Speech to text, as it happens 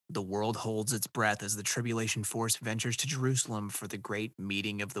The world holds its breath as the tribulation force ventures to Jerusalem for the great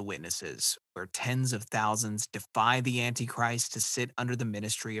meeting of the witnesses, where tens of thousands defy the Antichrist to sit under the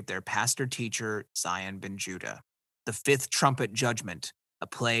ministry of their pastor teacher, Zion ben Judah. The fifth trumpet judgment, a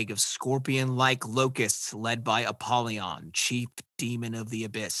plague of scorpion like locusts led by Apollyon, chief demon of the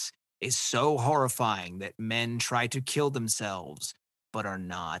abyss, is so horrifying that men try to kill themselves, but are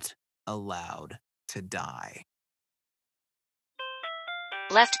not allowed to die.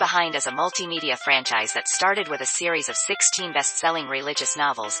 Left Behind is a multimedia franchise that started with a series of 16 best-selling religious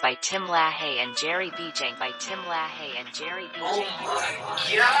novels by Tim LaHaye and Jerry B. Jenkins. Oh my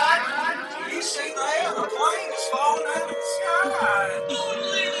God! Did you see that? A plane's falling out of the sky! Left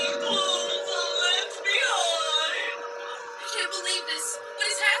behind! I can't believe this. What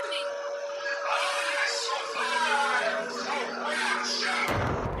is happening?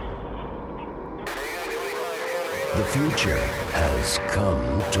 The future has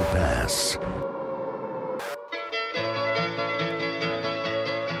come to pass.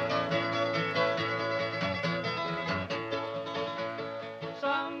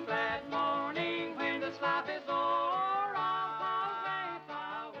 Some glad morning when the slop is o'er, all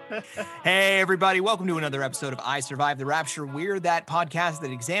those days Hey, everybody, welcome to another episode of I Survived the Rapture. We're that podcast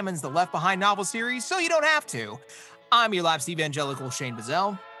that examines the Left Behind novel series so you don't have to. I'm your lapsed evangelical Shane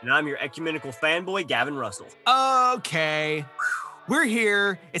Bazell. And I'm your ecumenical fanboy, Gavin Russell. Okay, we're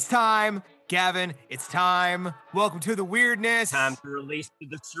here. It's time. Gavin, it's time. Welcome to the weirdness. Time to release the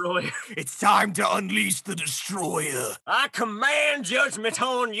destroyer. It's time to unleash the destroyer. I command judgment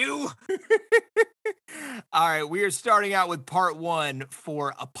on you. All right, we are starting out with part 1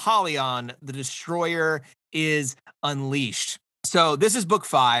 for Apollyon, the Destroyer is Unleashed. So this is book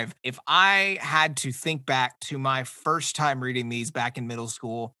 5. If I had to think back to my first time reading these back in middle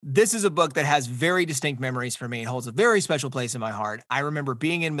school, this is a book that has very distinct memories for me. It holds a very special place in my heart. I remember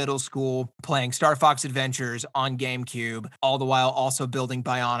being in middle school, playing Star Fox Adventures on GameCube, all the while also building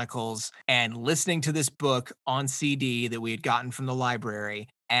Bionicles, and listening to this book on CD that we had gotten from the library.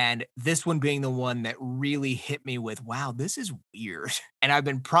 And this one being the one that really hit me with, wow, this is weird. And I've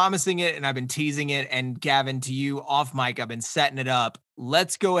been promising it and I've been teasing it. And Gavin, to you off mic, I've been setting it up.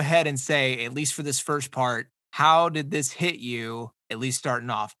 Let's go ahead and say, at least for this first part, how did this hit you, at least starting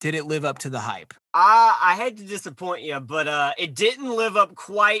off? Did it live up to the hype? I hate to disappoint you, but it didn't live up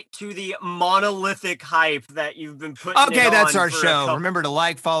quite to the monolithic hype that you've been putting Okay, it that's on our for a show. couple- Remember to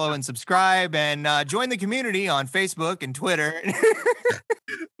like, follow, and subscribe, and join the community on Facebook and Twitter.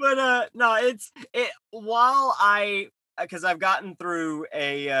 But no, while because I've gotten through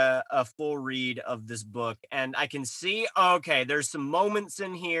a full read of this book, and I can see, okay, there's some moments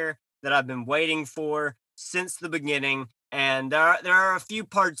in here that I've been waiting for since the beginning, and there are a few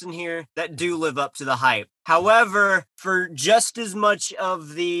parts in here that do live up to the hype. However, for just as much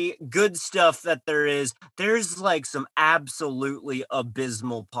of the good stuff that there's like some absolutely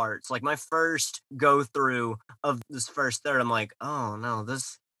abysmal parts. Like my first go through of this first third, I'm like, oh no,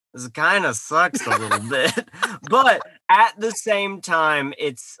 this kind of sucks a little bit. But at the same time,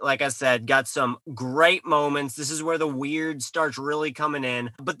 it's, like I said, got some great moments. This is where the weird starts really coming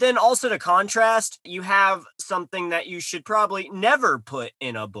in. But then also to contrast, you have something that you should probably never put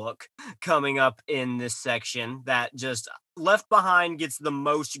in a book coming up in this section that just Left Behind gets the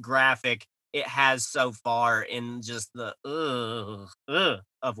most graphic it has so far in just the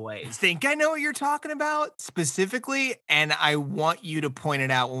of I ways. think I know what you're talking about specifically, and I want you to point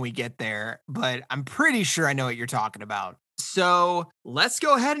it out when we get there, but I'm pretty sure I know what you're talking about. So let's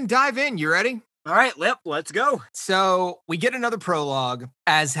go ahead and dive in. You ready? All right, let's go. So we get another prologue,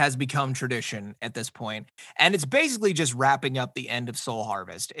 as has become tradition at this point, and it's basically just wrapping up the end of Soul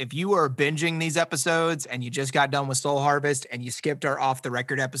Harvest. If you are binging these episodes and you just got done with Soul Harvest and you skipped our off the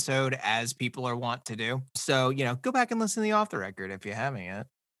record episode, as people are wont to do, so go back and listen to the off the record if you haven't yet.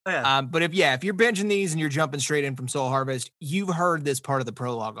 Oh, yeah. But if you're binging these and you're jumping straight in from Soul Harvest, you've heard this part of the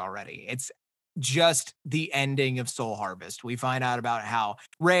prologue already. It's just the ending of Soul Harvest. We find out about how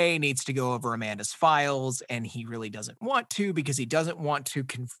Ray needs to go over Amanda's files, and he really doesn't want to because he doesn't want to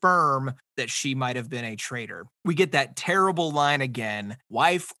confirm that she might have been a traitor. We get that terrible line again,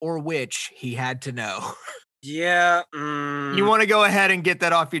 wife or witch, he had to know. Yeah. You want to go ahead and get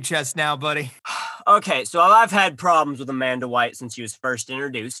that off your chest now, buddy? Okay, so I've had problems with Amanda White since she was first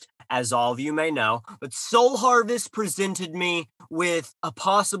introduced, as all of you may know, but Soul Harvest presented me with a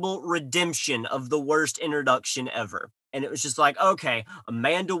possible redemption of the worst introduction ever. And it was just like, okay,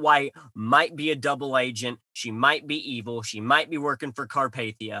 Amanda White might be a double agent. She might be evil. She might be working for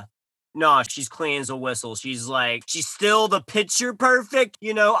Carpathia. No, she's clean as a whistle. She's like, she's still the picture perfect,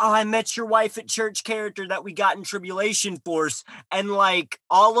 oh, I met your wife at church character that we got in Tribulation Force. And like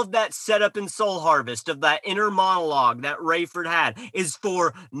all of that setup in Soul Harvest of that inner monologue that Rayford had is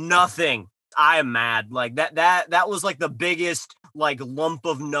for nothing. I am mad. Like that was like the biggest like lump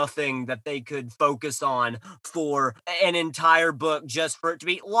of nothing that they could focus on for an entire book, just for it to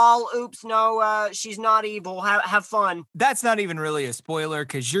be lol, oops, no, she's not evil, have fun. That's not even really a spoiler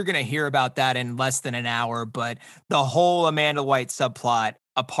because you're going to hear about that in less than an hour. But the whole Amanda White subplot,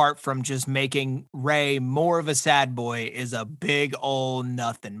 apart from just making Ray more of a sad boy, is a big old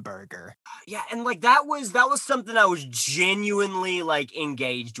nothing burger. Yeah, and like that was something I was genuinely like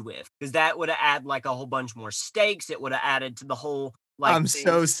engaged with, because that would have added like a whole bunch more stakes. It would have added to the whole like I'm thing.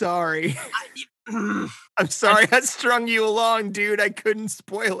 so sorry. I'm sorry I strung you along, dude. I couldn't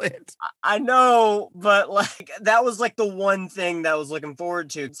spoil it. I know, but like that was like the one thing that I was looking forward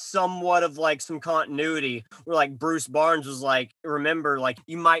to, somewhat of like some continuity where like Bruce Barnes was like, remember, like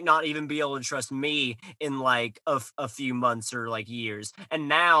you might not even be able to trust me in like a few months or like years. And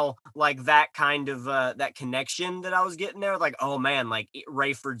now like that kind of that connection that I was getting there, like, oh man, like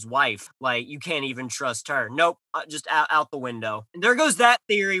Rayford's wife, like you can't even trust her. Nope, just out the window. And there goes that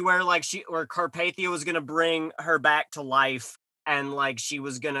theory where like where Carpathia was gonna bring her back to life and like she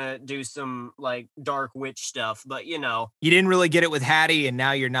was gonna do some like dark witch stuff, but you didn't really get it with Hattie, and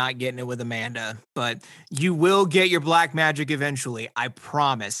now you're not getting it with Amanda, but you will get your black magic eventually. I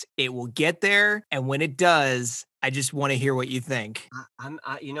promise it will get there. And when it does, I just want to hear what you think.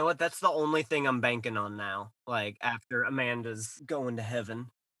 You know what? That's the only thing I'm banking on now. Like after Amanda's going to heaven.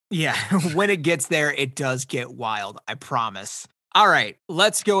 Yeah, when it gets there, it does get wild. I promise. All right,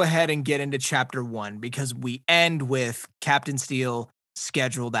 let's go ahead and get into chapter 1 because we end with Captain Steele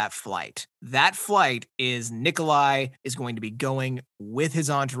schedule that flight. That flight is Nikolai is going to be going with his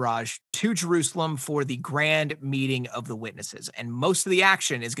entourage to Jerusalem for the grand meeting of the witnesses. And most of the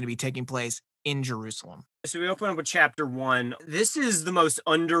action is going to be taking place in Jerusalem. So we open up with chapter 1. This is the most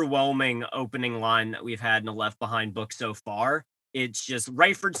underwhelming opening line that we've had in a Left Behind book so far. It's just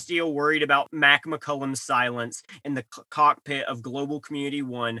Rayford Steele worried about Mac McCullum's silence in the cockpit of Global Community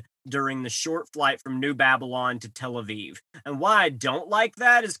 1 during the short flight from New Babylon to Tel Aviv. And why I don't like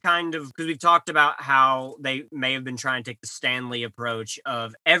that is kind of because we've talked about how they may have been trying to take the Stanley approach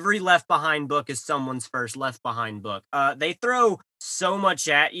of every Left Behind book is someone's first Left Behind book. They throw so much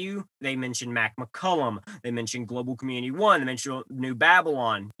at you. They mention Mac McCullum. They mention Global Community 1. They mention New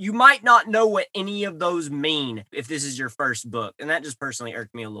Babylon. You might not know what any of those mean if this is your first book. And that just personally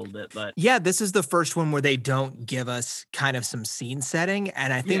irked me a little bit. But yeah, this is the first one where they don't give us kind of some scene setting.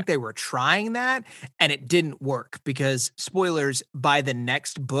 And I think they were trying that and it didn't work because, spoilers, by the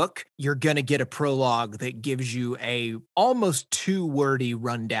next book, you're going to get a prologue that gives you a almost too wordy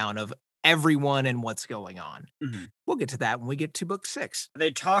rundown of everyone and what's going on. Mm-hmm. We'll get to that when we get to book 6. They're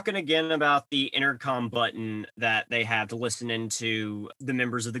talking again about the intercom button that they have to listen into the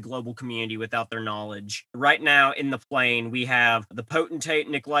members of the global community without their knowledge. Right now in the plane, we have the potentate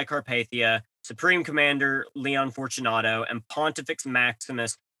Nikolai Carpathia, Supreme Commander Leon Fortunato, and Pontifex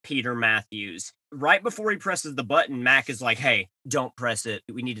Maximus Peter Matthews. Right before he presses the button, Mac is like, hey, don't press it.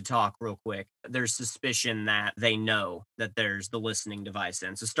 We need to talk real quick. There's suspicion that they know that there's the listening device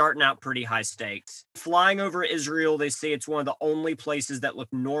in. So starting out pretty high stakes. Flying over Israel, they say it's one of the only places that look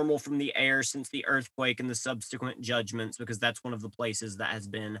normal from the air since the earthquake and the subsequent judgments, because that's one of the places that has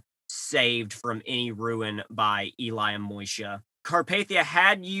been saved from any ruin by Eli and Moisha. Carpathia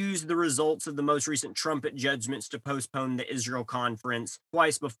had used the results of the most recent trumpet judgments to postpone the Israel conference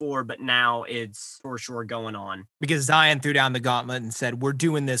twice before, but now it's for sure going on. Because Zion threw down the gauntlet and said, we're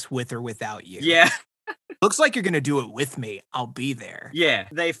doing this with or without you. Yeah. Looks like you're going to do it with me. I'll be there. Yeah.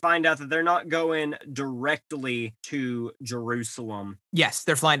 They find out that they're not going directly to Jerusalem. Yes,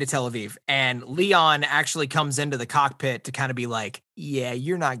 they're flying to Tel Aviv. And Leon actually comes into the cockpit to kind of be like, yeah,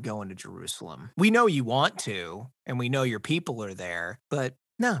 you're not going to Jerusalem. We know you want to, and we know your people are there, but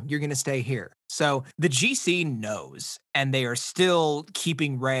no, you're going to stay here. So the GC knows, and they are still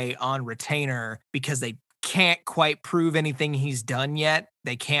keeping Ray on retainer because they can't quite prove anything he's done yet.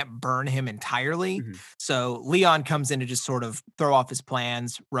 They can't burn him entirely. Mm-hmm. So Leon comes in to just sort of throw off his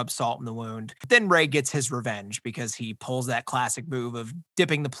plans, rub salt in the wound. Then Ray gets his revenge because he pulls that classic move of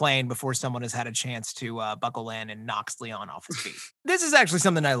dipping the plane before someone has had a chance to buckle in and knocks Leon off his feet. This is actually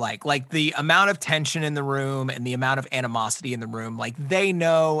something I like the amount of tension in the room and the amount of animosity in the room. Like they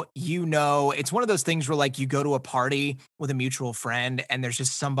know, it's one of those things where like you go to a party with a mutual friend and there's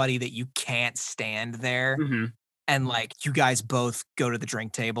just somebody that you can't stand there. Mm-hmm. and like you guys both go to the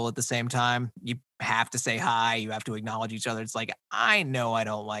drink table at the same time. You have to say hi, you have to acknowledge each other. It's like, I know I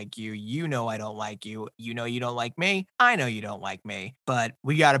don't like you. You know I don't like you. You know you don't like me. I know you don't like me. But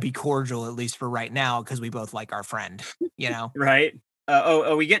we got to be cordial, at least for right now, because we both like our friend, you know? Right.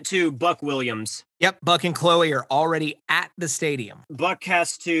 We get to Buck Williams. Yep, Buck and Chloe are already at the stadium. Buck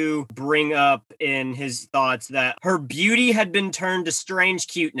has to bring up in his thoughts that her beauty had been turned to strange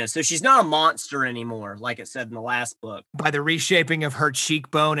cuteness. So she's not a monster anymore, like it said in the last book. By the reshaping of her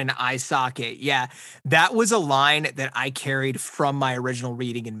cheekbone and eye socket. Yeah, that was a line that I carried from my original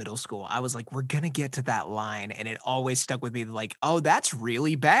reading in middle school. I was like, we're going to get to that line. And it always stuck with me like, oh, that's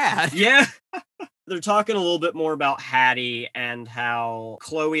really bad. Yeah. They're talking a little bit more about Hattie and how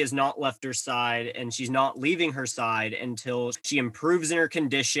Chloe has not left her side and she's not leaving her side until she improves in her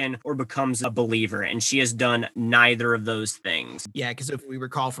condition or becomes a believer. And she has done neither of those things. Yeah, because if we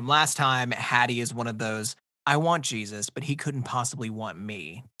recall from last time, Hattie is one of those, I want Jesus, but he couldn't possibly want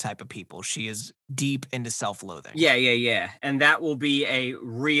me type of people. She is deep into self-loathing. Yeah. And that will be a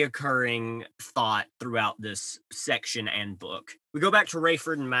reoccurring thought throughout this section and book. We go back to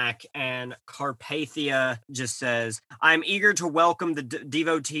Rayford and Mac, and Carpathia just says, I'm eager to welcome the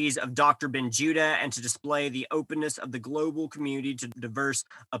devotees of Dr. Ben Judah and to display the openness of the global community to diverse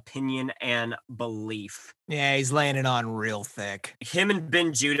opinion and belief. Yeah, he's laying it on real thick. Him and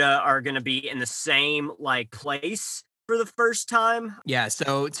Ben Judah are going to be in the same place for the first time. Yeah,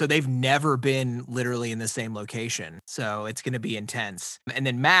 so they've never been literally in the same location. So it's going to be intense. And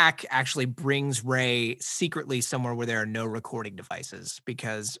then Mac actually brings Ray secretly somewhere where there are no recording devices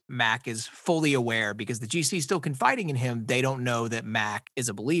because Mac is fully aware because the GC is still confiding in him. They don't know that Mac is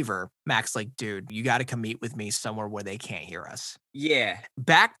a believer. Mac's like, dude, you got to come meet with me somewhere where they can't hear us. Yeah.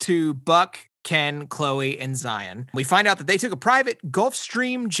 Back to Buck, Ken, Chloe, and Zion. We find out that they took a private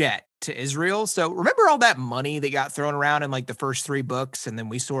Gulfstream jet to Israel. So remember all that money that got thrown around in like the first 3 books, and then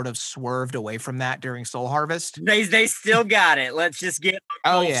we sort of swerved away from that during Soul Harvest? They still got it. Let's just get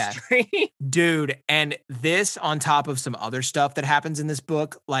oh yeah, Gulfstream. Dude. And this on top of some other stuff that happens in this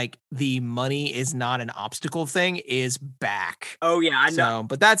book, like the money is not an obstacle thing is back. Oh yeah, I know. So,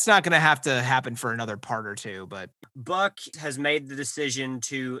 but that's not going to have to happen for another part or 2. But Buck has made the decision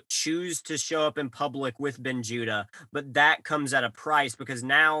to choose to show up in public with Ben Judah, but that comes at a price because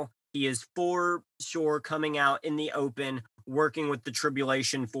now he is for sure coming out in the open, working with the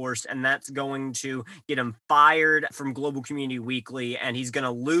Tribulation Force, and that's going to get him fired from Global Community Weekly, and he's going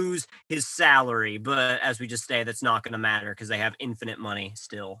to lose his salary. But as we just say, that's not going to matter because they have infinite money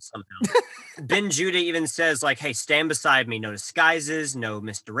still somehow. Ben Judah even says, like, hey, stand beside me. No disguises, no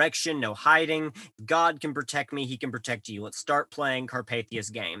misdirection, no hiding. If God can protect me, he can protect you. Let's start playing Carpathia's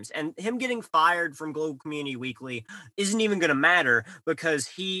games. And him getting fired from Global Community Weekly isn't even going to matter because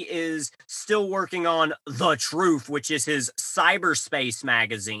he is still working on The Truth, which is his cyberspace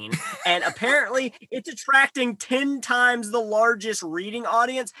magazine. And apparently it's attracting 10 times the largest reading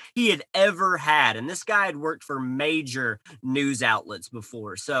audience he had ever had. And this guy had worked for major news outlets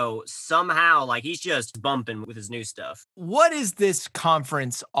before. So somehow, like, he's just bumping with his new stuff. what is this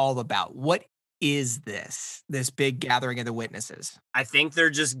conference all about? What is this big gathering of the witnesses? I think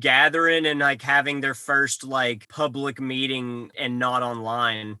they're just gathering and like having their first like public meeting and not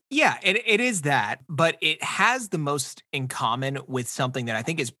online. Yeah, it is that, but it has the most in common with something that I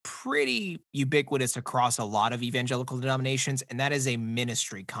think is pretty ubiquitous across a lot of evangelical denominations, and that is a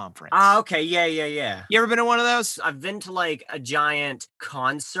ministry conference. Okay. Yeah. You ever been to one of those? I've been to like a giant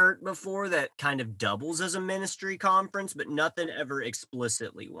concert before that kind of doubles as a ministry conference, but nothing ever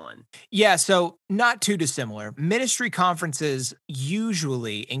explicitly one. Yeah, so not too dissimilar. Ministry conferences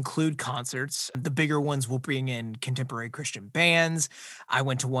usually include concerts. The bigger ones will bring in contemporary Christian bands. I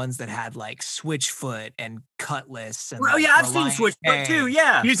went to ones that had like Switchfoot and Cutlass. And Oh like yeah, I've seen Reliant Switchfoot too. K.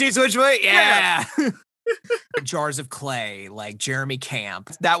 Yeah. You seen Switchfoot? Yeah. Jars of Clay, like Jeremy Camp.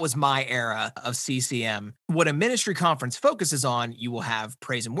 That was my era of CCM. What a ministry conference focuses on, you will have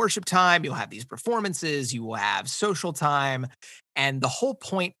praise and worship time, you'll have these performances, you will have social time. And the whole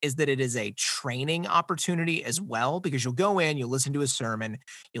point is that it is a training opportunity as well, because you'll go in, you'll listen to a sermon,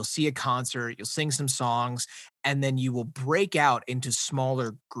 you'll see a concert, you'll sing some songs, and then you will break out into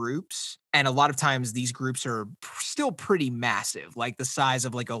smaller groups. And a lot of times these groups are still pretty massive, like the size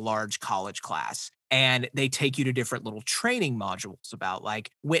of like a large college class. And they take you to different little training modules about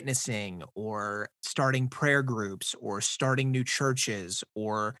like witnessing or starting prayer groups or starting new churches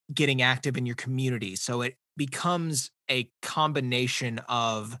or getting active in your community. So it becomes a combination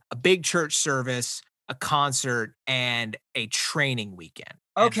of a big church service, a concert, and a training weekend.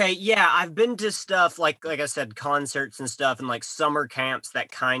 Okay, yeah, I've been to stuff like I said, concerts and stuff, and like summer camps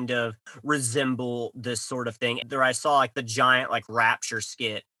that kind of resemble this sort of thing. There, I saw like the giant like Rapture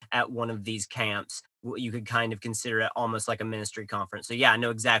skit at one of these camps. You could kind of consider it almost like a ministry conference. So yeah, I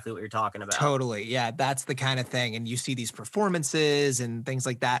know exactly what you're talking about. Totally. Yeah, that's the kind of thing. And you see these performances and things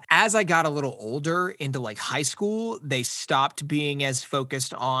like that. As I got a little older into like high school, they stopped being as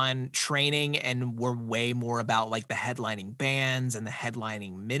focused on training and were way more about like the headlining bands and the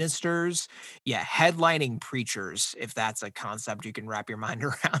headlining ministers. Yeah, headlining preachers, if that's a concept you can wrap your mind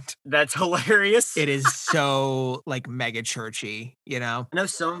around. That's hilarious. It is so like mega churchy, you know? I know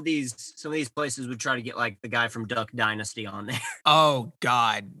some of these places would try to get like the guy from Duck Dynasty on there. Oh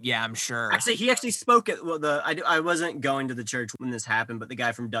God. Yeah, I'm sure. Actually, he actually spoke at I wasn't going to the church when this happened, but the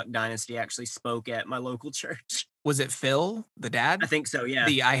guy from Duck Dynasty actually spoke at my local church. Was it Phil, the dad? I think so, yeah.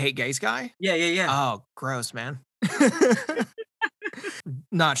 The I Hate Gays guy? Yeah. Oh, gross, man.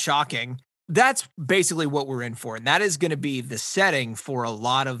 Not shocking. That's basically what we're in for. And that is going to be the setting for a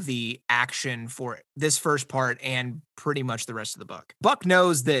lot of the action for this first part and pretty much the rest of the book. Buck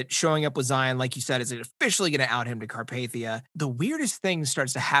knows that showing up with Zion, like you said, is officially going to out him to Carpathia. The weirdest thing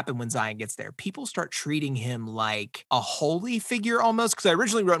starts to happen when Zion gets there. People start treating him like a holy figure almost. Because I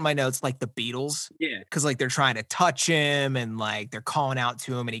originally wrote in my notes like the Beatles. Yeah. Because like they're trying to touch him and like they're calling out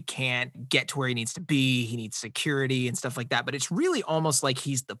to him and he can't get to where he needs to be. He needs security and stuff like that. But it's really almost like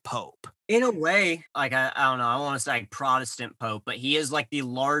he's the Pope. In a way, like I don't know, I want to say like Protestant Pope, but he is like the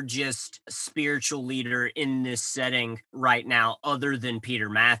largest spiritual leader in this setting right now, other than Peter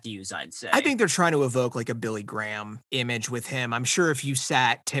Matthews, I'd say. I think they're trying to evoke like a Billy Graham image with him. I'm sure if you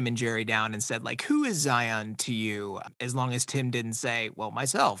sat Tim and Jerry down and said like, who is Zion to you? As long as Tim didn't say, well,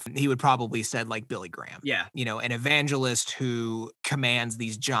 myself, he would probably said like Billy Graham. Yeah. You know, an evangelist who commands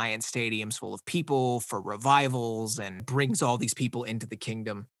these giant stadiums full of people for revivals and brings all these people into the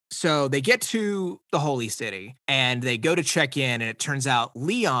kingdom. So they get to the holy city and they go to check in, and it turns out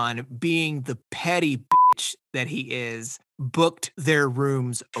Leon, being the petty bitch that he is, booked their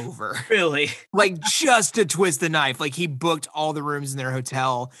rooms over. Really? Like just to twist the knife. Like he booked all the rooms in their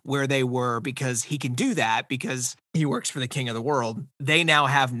hotel where they were because he can do that because he works for the king of the world. They now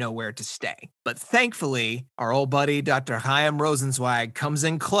have nowhere to stay. But thankfully, our old buddy, Dr. Chaim Rosenzweig, comes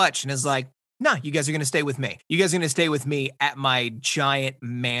in clutch and is like, no, you guys are going to stay with me. You guys are going to stay with me at my giant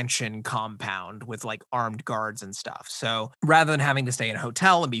mansion compound with like armed guards and stuff. So rather than having to stay in a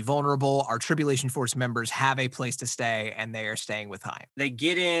hotel and be vulnerable, our Tribulation Force members have a place to stay and they are staying with Chaim. They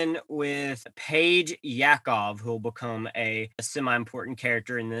get in with Paige Yakov, who will become a semi-important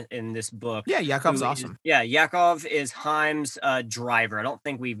character in this book. Yeah, Yakov's awesome. Yakov is Chaim's driver. I don't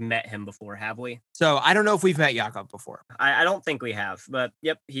think we've met him before, have we? So I don't know if we've met Yakov before. I don't think we have, but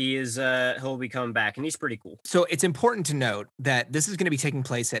yep, he is. He'll be coming back, and he's pretty cool. So it's important to note that this is going to be taking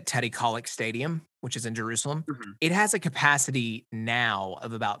place at Teddy Kollek Stadium, which is in Jerusalem. Mm-hmm. It has a capacity now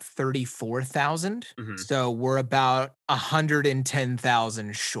of about 34,000. Mm-hmm. So we're about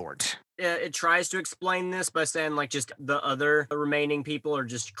 110,000 short. It tries to explain this by saying like just the remaining people are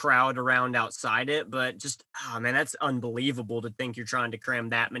just crowd around outside it, but just, oh man, that's unbelievable to think you're trying to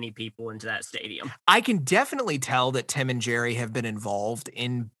cram that many people into that stadium. I can definitely tell that Tim and Jerry have been involved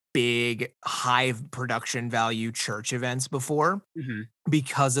in big, high production value church events before. Mm-hmm.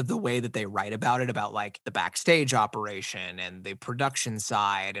 Because of the way that they write about it, about like the backstage operation and the production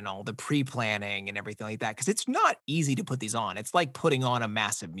side and all the pre-planning and everything like that. Because it's not easy to put these on. It's like putting on a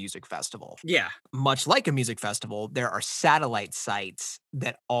massive music festival. Yeah. Much like a music festival, there are satellite sites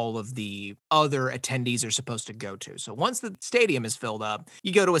that all of the other attendees are supposed to go to. So once the stadium is filled up,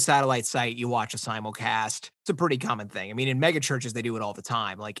 you go to a satellite site, you watch a simulcast. It's a pretty common thing. I mean, in mega churches, they do it all the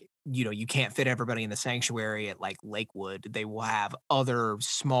time. Like, you know, you can't fit everybody in the sanctuary at like Lakewood. They will have other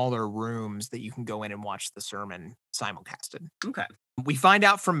smaller rooms that you can go in and watch the sermon simulcasted. Okay. We find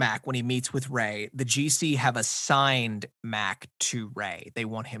out from Mac when he meets with Ray, the GC have assigned Mac to Ray. They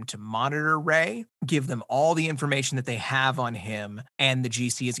want him to monitor Ray, give them all the information that they have on him, and the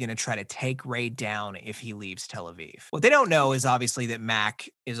GC is going to try to take Ray down if he leaves Tel Aviv. What they don't know is obviously that Mac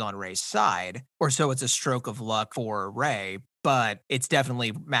is on Ray's side, or so it's a stroke of luck for Ray, but it's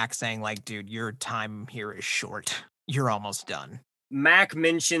definitely Mac saying like, dude, your time here is short. You're almost done. Mac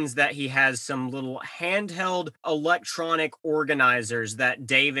mentions that he has some little handheld electronic organizers that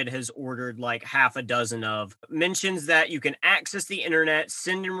David has ordered like half a dozen of. Mentions that you can access the internet,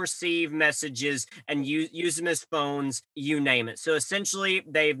 send and receive messages, and use them as phones, you name it. So essentially,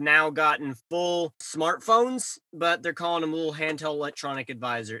 they've now gotten full smartphones, but they're calling them little handheld electronic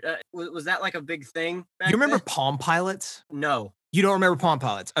advisor. Was that like a big thing? You remember then? Palm Pilots? No. You don't remember Palm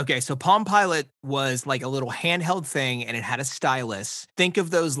Pilots. Okay, so Palm Pilot was like a little handheld thing and it had a stylus. Think of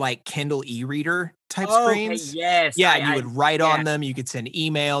those like Kindle e-reader type screens. Yes. Yeah, and you would write yeah. on them. You could send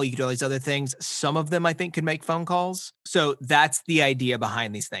email. You could do all these other things. Some of them, I think, could make phone calls. So that's the idea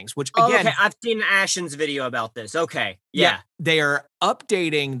behind these things, which again... okay, I've seen Ashen's video about this. Okay, yeah. They are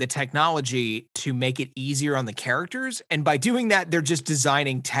updating the technology to make it easier on the characters. And by doing that, they're just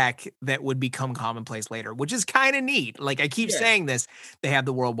designing tech that would become commonplace later, which is kind of neat. Like I keep saying this, they have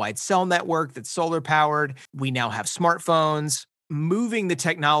the worldwide cell network that's solar powered. We now have smartphones. Moving the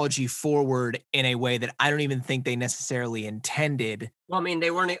technology forward in a way that I don't even think they necessarily intended. Well, I mean, they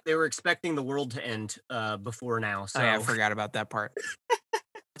were expecting the world to end before now. So I forgot about that part.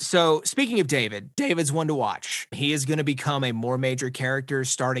 So speaking of David's one to watch. He is going to become a more major character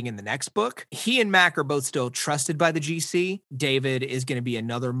starting in the next book. He and Mac are both still trusted by the GC. David is going to be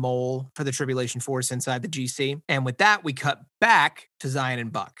another mole for the Tribulation Force inside the GC. And with that, we cut back to Zion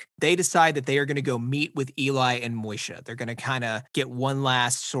and Buck. They decide that they are going to go meet with Eli and Moisha. They're going to kind of get one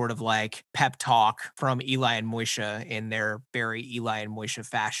last sort of like pep talk from Eli and Moisha in their very Eli and Moisha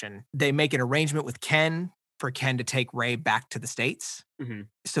fashion. They make an arrangement with Ken for Ken to take Ray back to the States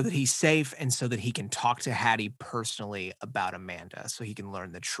so that he's safe and so that he can talk to Hattie personally about Amanda so he can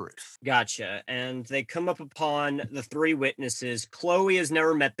learn the truth. Gotcha. And they come up upon the three witnesses. Chloe has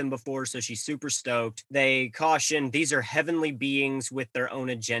never met them before, so she's super stoked. They caution, these are heavenly beings with their own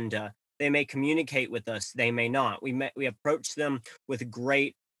agenda. They may communicate with us, they may not. We approach them with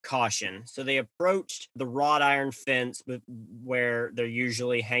great caution. So they approached the wrought iron fence where they're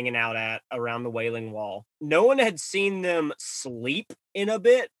usually hanging out at around the Wailing Wall. No one had seen them sleep in a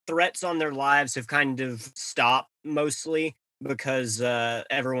bit. Threats on their lives have kind of stopped mostly because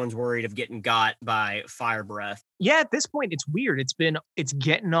everyone's worried of getting got by fire breath. Yeah, at this point, it's weird. It's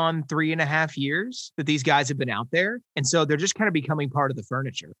getting on 3.5 years that these guys have been out there. And so they're just kind of becoming part of the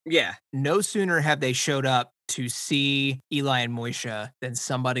furniture. Yeah. No sooner have they showed up to see Eli and Moisha than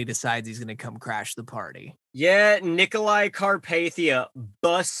somebody decides he's going to come crash the party. Yeah, Nikolai Carpathia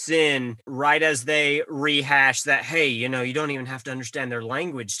busts in right as they rehash that, hey, you don't even have to understand their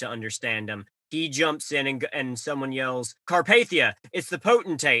language to understand them. He jumps in and someone yells, Carpathia, it's the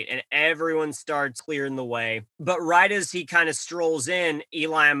potentate, and everyone starts clearing the way. But right as he kind of strolls in,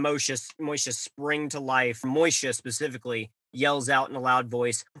 Eli and Moisha spring to life. Moisha specifically yells out in a loud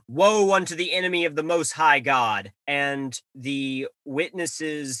voice, woe unto the enemy of the Most High God. And the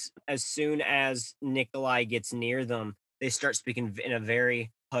witnesses, as soon as Nikolai gets near them, they start speaking in a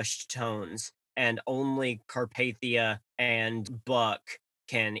very hushed tones. And only Carpathia and Buck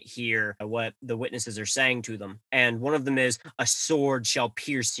can hear what the witnesses are saying to them. And one of them is, a sword shall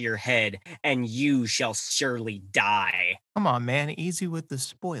pierce your head, and you shall surely die. Come on, man. Easy with the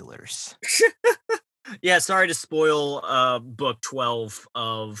spoilers. Yeah, sorry to spoil book 12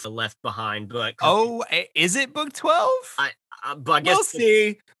 of Left Behind, but... Oh, is it book 12? But I guess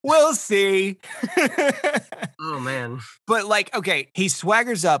We'll see. Oh, man. But like, okay, he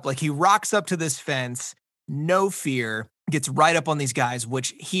swaggers up, like he rocks up to this fence, no fear, gets right up on these guys,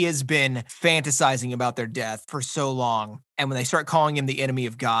 which he has been fantasizing about their death for so long. And when they start calling him the enemy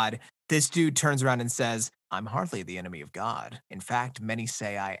of God, this dude turns around and says, I'm hardly the enemy of God. In fact, many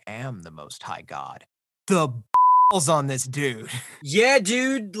say I am the Most High God. The balls on this dude. Yeah,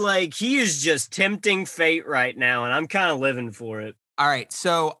 dude, like he is just tempting fate right now, and I'm kind of living for it. All right,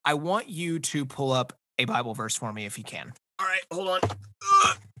 so I want you to pull up a Bible verse for me if you can. All right, hold on.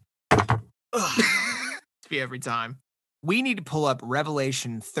 It's be every time. We need to pull up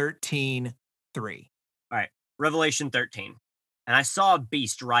Revelation 13:3. All right, Revelation 13. And I saw a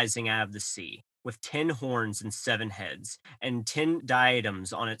beast rising out of the sea, with 10 horns and 7 heads, and 10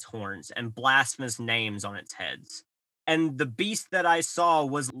 diadems on its horns, and blasphemous names on its heads. And the beast that I saw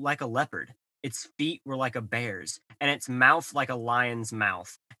was like a leopard. Its feet were like a bear's, and its mouth like a lion's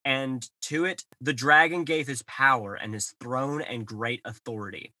mouth. And to it the dragon gave his power and his throne and great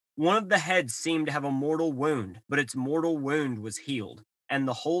authority. One of the heads seemed to have a mortal wound, but its mortal wound was healed. And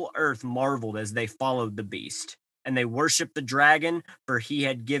the whole earth marveled as they followed the beast. And they worshipped the dragon, for he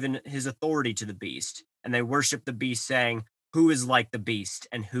had given his authority to the beast. And they worshipped the beast, saying, who is like the beast,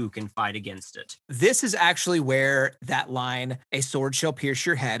 and who can fight against it? This is actually where that line, a sword shall pierce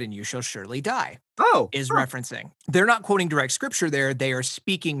your head and you shall surely die, is referencing. They're not quoting direct scripture there. They are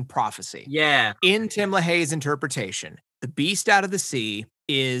speaking prophecy. Yeah. In Tim LaHaye's interpretation, the beast out of the sea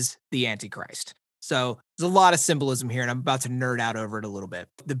is the Antichrist. So there's a lot of symbolism here, and I'm about to nerd out over it a little bit.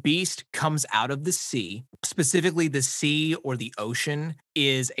 The beast comes out of the sea. Specifically, the sea or the ocean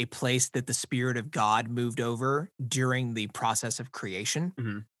is a place that the Spirit of God moved over during the process of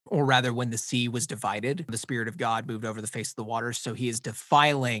creation. or rather when the sea was divided, the Spirit of God moved over the face of the waters. So he is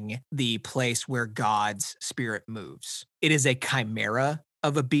defiling the place where God's Spirit moves. It is a chimera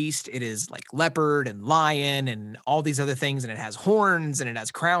of a beast. It is like leopard and lion and all these other things, and it has horns and it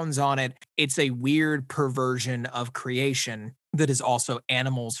has crowns on it. It's a weird perversion of creation that is also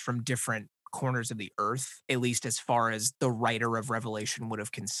animals from different corners of the earth, at least as far as the writer of Revelation would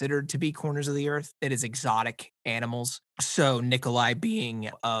have considered to be corners of the earth. It is exotic animals. So Nikolai being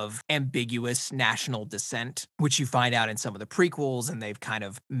of ambiguous national descent, which you find out in some of the prequels, and they've kind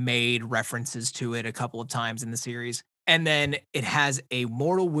of made references to it a couple of times in the series. And then it has a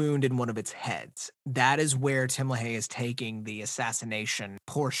mortal wound in one of its heads. That is where Tim LaHaye is taking the assassination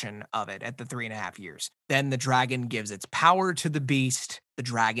portion of it at the 3.5 years. Then the dragon gives its power to the beast, the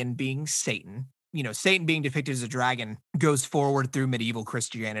dragon being Satan. You know, Satan being depicted as a dragon goes forward through medieval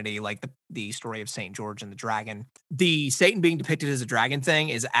Christianity, like the story of St. George and the dragon. The Satan being depicted as a dragon thing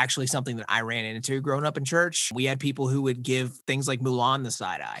is actually something that I ran into growing up in church. We had people who would give things like Mulan the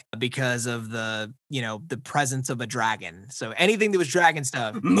side eye because of the presence of a dragon. So anything that was dragon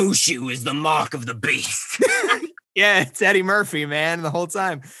stuff. Mushu is the mark of the beast. Yeah, it's Eddie Murphy, man, the whole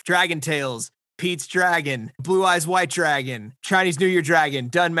time. Dragon Tales. Pete's Dragon, Blue Eyes White Dragon, Chinese New Year Dragon,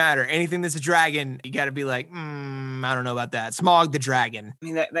 doesn't matter. Anything that's a dragon, you got to be like, I don't know about that. Smaug the Dragon. I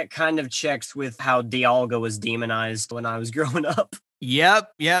mean, that kind of checks with how Dialga was demonized when I was growing up.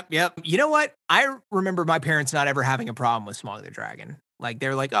 Yep. You know what? I remember my parents not ever having a problem with Smaug the Dragon. Like,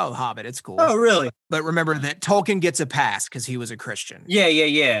 they're like, oh, Hobbit, it's cool. Oh, really? But remember that Tolkien gets a pass because he was a Christian.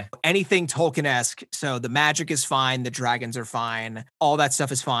 Yeah. Anything Tolkien-esque. So the magic is fine. The dragons are fine. All that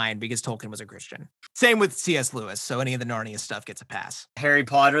stuff is fine because Tolkien was a Christian. Same with C.S. Lewis. So any of the Narnia stuff gets a pass. Harry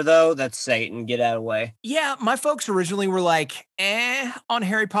Potter, though, that's Satan. Get out of the way. Yeah, my folks originally were like, on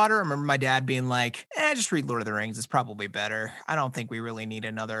Harry Potter. I remember my dad being like, just read Lord of the Rings. It's probably better. I don't think we really need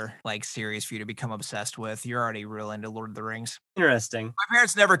another series for you to become obsessed with. You're already real into Lord of the Rings. Interesting. My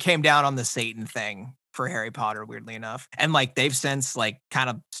parents never came down on the Satan thing for Harry Potter, weirdly enough. And they've since kind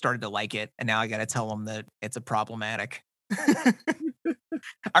of started to like it. And now I got to tell them that it's a problematic.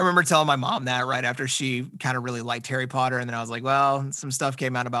 I remember telling my mom that right after she kind of really liked Harry Potter. And then I was like, well, some stuff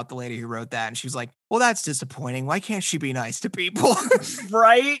came out about the lady who wrote that. And she was like, well, that's disappointing. Why can't she be nice to people?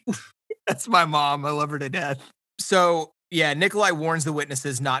 Right? That's my mom. I love her to death. So yeah, Nikolai warns the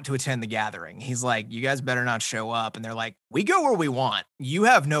witnesses not to attend the gathering. He's like, you guys better not show up. And they're like, we go where we want. You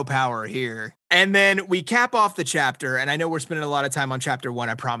have no power here. And then we cap off the chapter. And I know we're spending a lot of time on chapter 1.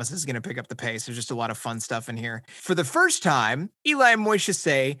 I promise this is going to pick up the pace. There's just a lot of fun stuff in here. For the first time, Eli and Moishe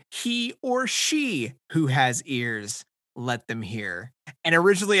say, he or she who has ears, let them hear. And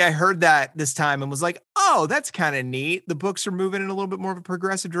originally I heard that this time and was like, oh, that's kind of neat. The books are moving in a little bit more of a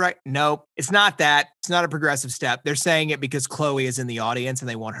progressive direction. Nope, it's not that. It's not a progressive step. They're saying it because Chloe is in the audience and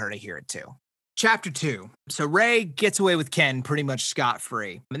they want her to hear it too. Chapter 2. So Rey gets away with Ken pretty much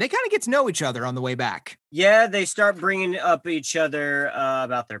scot-free. And they kind of get to know each other on the way back. Yeah, they start bringing up each other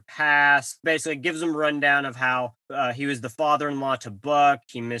about their past. Basically, gives them a rundown of how he was the father-in-law to Buck.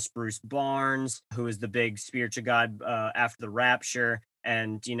 He missed Bruce Barnes, who was the big spiritual god after the rapture.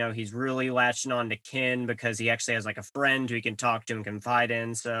 And, he's really latching on to Ken because he actually has a friend who he can talk to and confide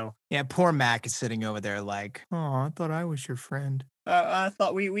in. So yeah, poor Mac is sitting over there like, oh, I thought I was your friend. I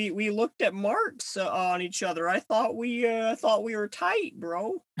thought we looked at marks on each other. I thought we were tight,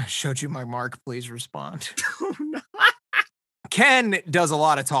 bro. I showed you my mark. Please respond. Oh, no. Ken does a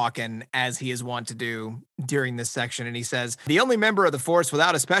lot of talking, as he is wont to do during this section, and he says, the only member of the Force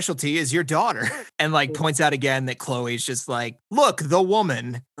without a specialty is your daughter. And points out again that Chloe's just like, look, the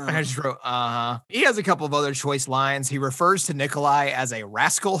woman. And I just wrote, He has a couple of other choice lines. He refers to Nikolai as a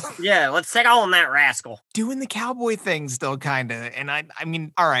rascal. Yeah, let's take on that rascal. Doing the cowboy thing still kind of. And I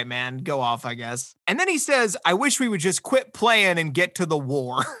mean, all right, man, go off, I guess. And then he says, I wish we would just quit playing and get to the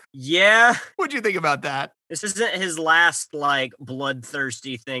war. Yeah. What'd you think about that? This isn't his last,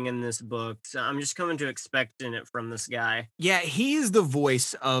 bloodthirsty thing in this book. So I'm just coming to expecting it from this guy. Yeah, he is the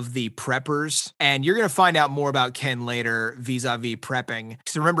voice of the preppers. And you're going to find out more about Ken later vis-a-vis prepping.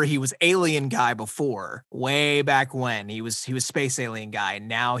 Because remember, he was alien guy before, way back when. He was space alien guy.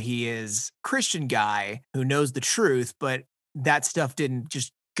 Now he is Christian guy who knows the truth, but that stuff didn't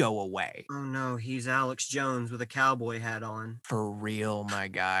just go away. Oh no, he's Alex Jones with a cowboy hat on. For real, my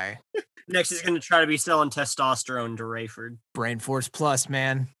guy. Next, he's going to try to be selling testosterone to Rayford. Brain Force Plus,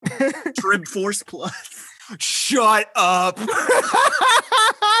 man. Trib Force Plus. Shut up.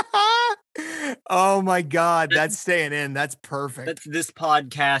 Oh my God, that's staying in. That's perfect. That's this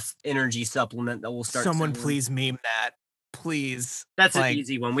podcast energy supplement that we'll start. Someone selling. please meme that. please. That's Like, an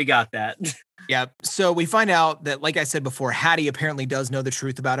easy one. We got that. Yep. So we find out that, like I said before, Hattie apparently does know the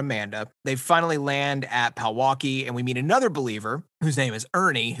truth about Amanda. They finally land at Palwaukee, and we meet another believer whose name is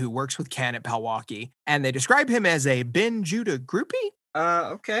Ernie, who works with Ken at Palwaukee. And they describe him as a Ben Judah groupie.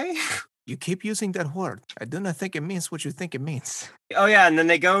 Okay. You keep using that word. I do not think it means what you think it means. Oh, yeah. And then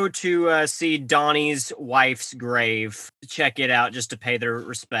they go to see Donnie's wife's grave, to check it out just to pay their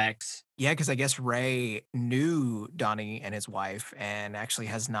respects. Yeah, because I guess Ray knew Donnie and his wife and actually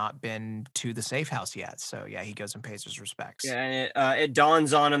has not been to the safe house yet. So yeah, he goes and pays his respects. Yeah, and it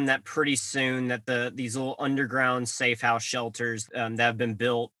dawns on him that pretty soon that these little underground safe house shelters that have been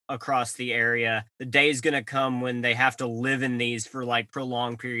built across the area, the day is going to come when they have to live in these for like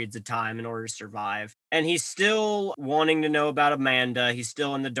prolonged periods of time in order to survive. And he's still wanting to know about Amanda. He's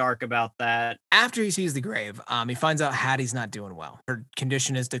still in the dark about that. After he sees the grave, he finds out Hattie's not doing well. Her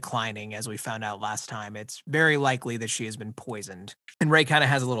condition is declining, as we found out last time. It's very likely that she has been poisoned. And Ray kind of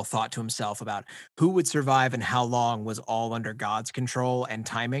has a little thought to himself about who would survive and how long was all under God's control and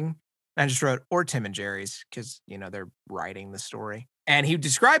timing. And I just wrote, or Tim and Jerry's, because, you know, they're writing the story. And he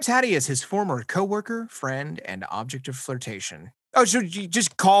describes Hattie as his former coworker, friend, and object of flirtation. Oh, so he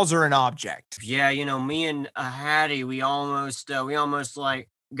just calls her an object. Yeah, you know, me and Hattie, we almost like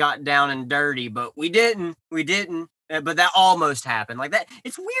got down and dirty, but we didn't. But that almost happened. Like that.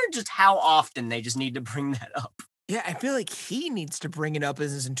 It's weird just how often they just need to bring that up. Yeah, I feel like he needs to bring it up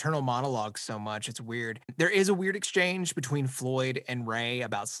as his internal monologue so much. It's weird. There is a weird exchange between Floyd and Ray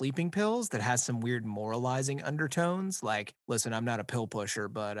about sleeping pills that has some weird moralizing undertones. Like, listen, I'm not a pill pusher,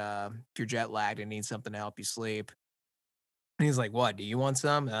 but if you're jet lagged and need something to help you sleep. And he's like, what? Do you want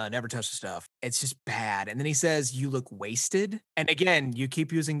some? Never touch the stuff. It's just bad. And then he says, you look wasted. And again, you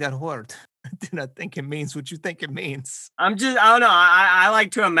keep using that word. I do not think it means what you think it means. I don't know. I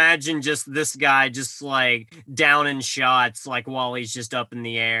like to imagine just this guy just like down in shots, like while he's just up in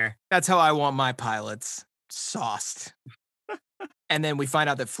the air. That's how I want my pilots, sauced. And then we find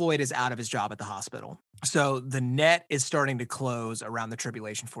out that Floyd is out of his job at the hospital. So the net is starting to close around the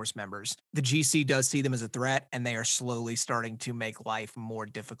Tribulation Force members. The GC does see them as a threat, and they are slowly starting to make life more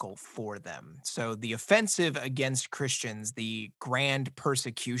difficult for them. So the offensive against Christians, the grand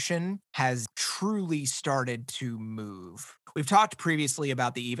persecution, has truly started to move. We've talked previously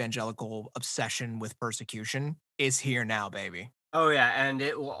about the evangelical obsession with persecution. Is here now, baby. Oh yeah, and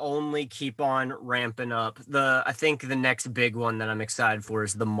it will only keep on ramping up. I think the next big one that I'm excited for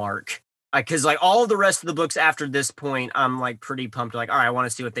is the Mark. Because like all of the rest of the books after this point, I'm like pretty pumped. Like, all right, I want to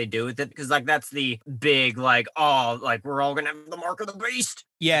see what they do with it. Because like that's the big like, oh, like we're all gonna have the Mark of the Beast.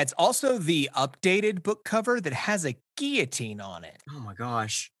 Yeah, it's also the updated book cover that has a guillotine on it. Oh my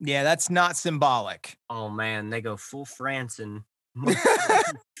gosh. Yeah, that's not symbolic. Oh man, they go full France and.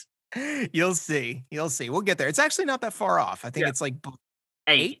 You'll see. We'll get there. It's actually not that far off. I think it's like book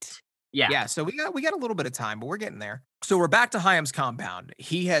 8. Yeah. So we got a little bit of time, but we're getting there. So we're back to Hyam's compound.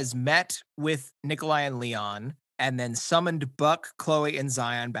 He has met with Nikolai and Leon, and then summoned Buck, Chloe, and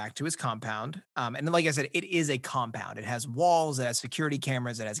Zion back to his compound. And then, like I said, it is a compound. It has walls, it has security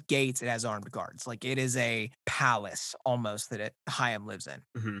cameras, it has gates, it has armed guards. Like it is a palace almost that Hyam lives in.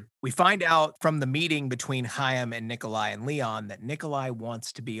 Mm-hmm. We find out from the meeting between Hyam and Nikolai and Leon that Nikolai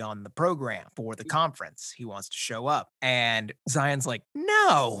wants to be on the program for the conference. He wants to show up. And Zion's like,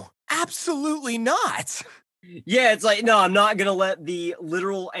 no, absolutely not. Yeah, it's like, no, I'm not going to let the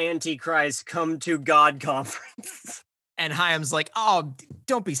literal Antichrist come to God conference. And Hyam's like, oh,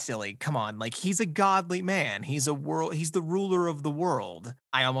 don't be silly. Come on. Like, he's a godly man. He's the ruler of the world.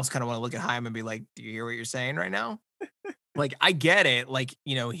 I almost kind of want to look at Hyam and be like, do you hear what you're saying right now? Like, I get it. Like,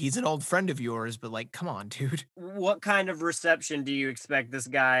 you know, he's an old friend of yours, but like, come on, dude. What kind of reception do you expect this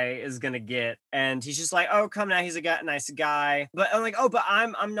guy is going to get? And he's just like, oh, come now. He's a nice guy. But I'm like, oh, but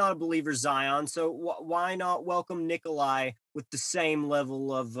I'm not a believer, Zion. So why not welcome Nikolai with the same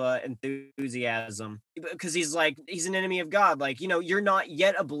level of enthusiasm? Because he's like, he's an enemy of God. Like, you know, you're not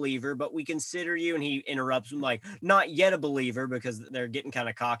yet a believer, but we consider you. And he interrupts him like, not yet a believer, because they're getting kind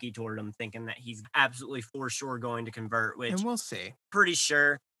of cocky toward him, thinking that he's absolutely for sure going to convert, which And we'll see. pretty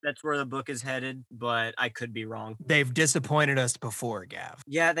sure that's where the book is headed, but I could be wrong. They've disappointed us before, Gav.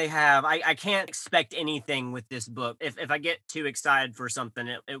 Yeah, they have. I can't expect anything with this book. If I get too excited for something,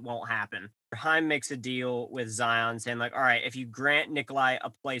 it won't happen. Hyam makes a deal with Zion saying like, all right, if you grant Nikolai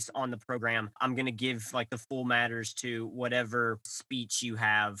a place on the program, I'm going to give like the full matters to whatever speech you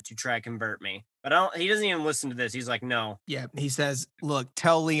have to try to convert me. But he doesn't even listen to this. He's like, no. Yeah, he says, look,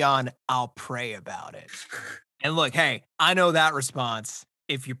 tell Leon I'll pray about it. And look, hey, I know that response.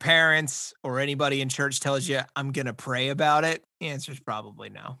 If your parents or anybody in church tells you I'm going to pray about it, The answer is probably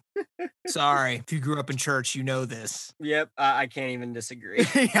no. Sorry. If you grew up in church, you know this. Yep, I can't even disagree.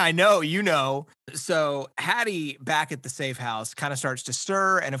 I know, you know. So Hattie, back at the safe house, kind of starts to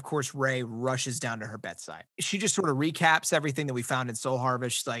stir. And of course, Ray rushes down to her bedside. She just sort of recaps everything that we found in Soul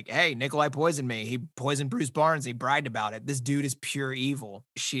Harvest. She's like, hey, Nikolai poisoned me. He poisoned Bruce Barnes. He bragged about it. This dude is pure evil.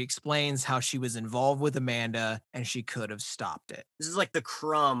 She explains how she was involved with Amanda and she could have stopped it. This is like the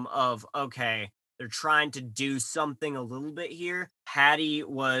crumb of, okay, they're trying to do something a little bit here. Hattie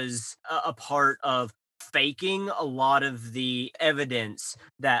was a part of faking a lot of the evidence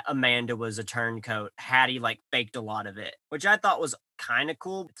that Amanda was a turncoat. Hattie like faked a lot of it, which I thought was kind of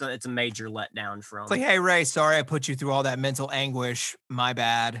cool. It's a major letdown from. It's like, hey, Ray, sorry I put you through all that mental anguish. My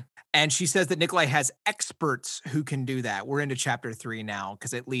bad. And she says that Nikolai has experts who can do that. We're into chapter 3 now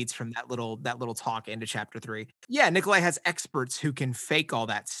because it leads from that little talk into chapter 3. Yeah, Nikolai has experts who can fake all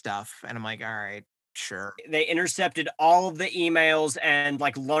that stuff. And I'm like, all right, sure. They intercepted all of the emails and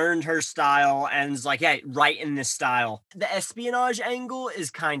like learned her style and is like, yeah, write in this style. The espionage angle is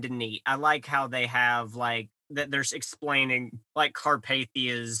kind of neat. I like how they have like that they're explaining like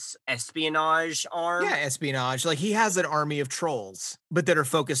Carpathia's espionage arm. Yeah, espionage. Like he has an army of trolls, but that are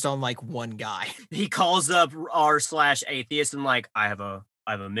focused on like one guy. He calls up r/atheist and like, I have a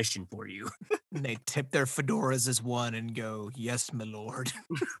mission for you. And they tip their fedoras as one and go, yes, my lord.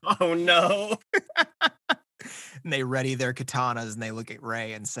 Oh no. And they ready their katanas and they look at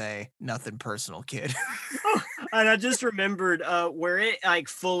Ray and say, nothing personal, kid. And I just remembered where it like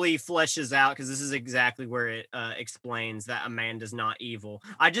fully fleshes out, because this is exactly where it explains that Amanda's not evil.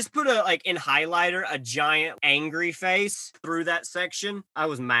 I just put in highlighter a giant angry face through that section. I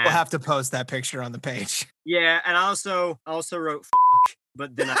was mad. We'll have to post that picture on the page. Yeah, and I also wrote fuck,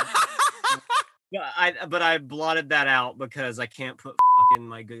 but then I blotted that out because I can't put fuck in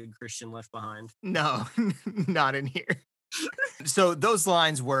my good Christian Left Behind. No, not in here. So those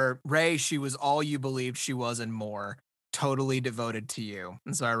lines were, Ray, she was all you believed she was and more, totally devoted to you.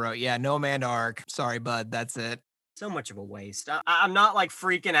 And so I wrote, yeah, no Amanda arc. Sorry, bud, that's it. So much of a waste. I'm not like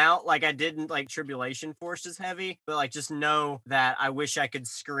freaking out like I didn't like Tribulation Force is heavy, but like just know that I wish I could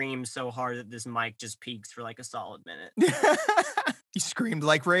scream so hard that this mic just peaks for like a solid minute. He screamed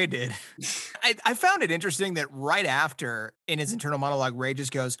like Ray did. I found it interesting that right after, in his internal monologue, Ray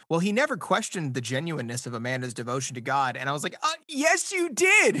just goes, well, he never questioned the genuineness of Amanda's devotion to God. And I was like, yes, you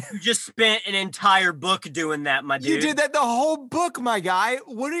did. You just spent an entire book doing that, my dude. You did that the whole book, my guy.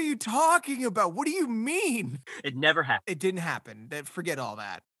 What are you talking about? What do you mean? It never happened. It didn't happen. Forget all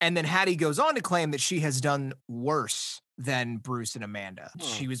that. And then Hattie goes on to claim that she has done worse than Bruce and Amanda.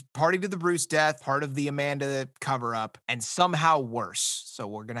 She was party to the Bruce death, part of the Amanda cover up, and somehow worse. So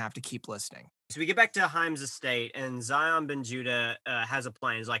we're going to have to keep listening. So we get back to Haim's estate, and Zion Ben Judah has a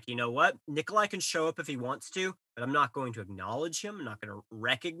plan. He's like, you know what? Nikolai can show up if he wants to, but I'm not going to acknowledge him. I'm not going to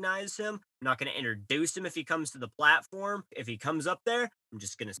recognize him. I'm not going to introduce him if he comes to the platform. If he comes up there, I'm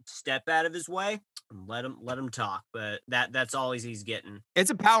just going to step out of his way and let him talk. But that's all he's getting. It's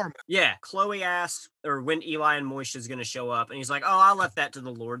a power move. Yeah. Chloe asks, or when Eli and Moishe is going to show up, and he's like, oh, I left that to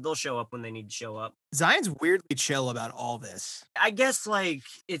the Lord. They'll show up when they need to show up. Zion's weirdly chill about all this. I guess like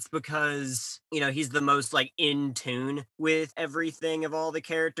it's because, he's the most like in tune with everything of all the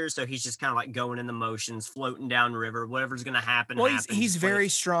characters. So he's just kind of like going in the motions, floating down river, whatever's going to happen. Well, he's very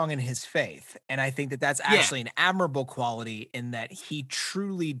strong in his faith. And I think that that's actually an admirable quality in that he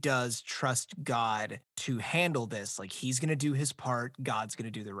truly does trust God to handle this. Like he's going to do his part. God's going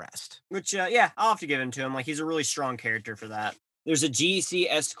to do the rest. Which, I'll have to give him to him. Like he's a really strong character for that. There's a GEC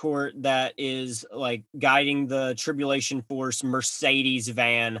escort that is like guiding the Tribulation Force Mercedes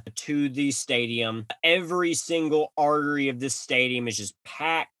van to the stadium. Every single artery of this stadium is just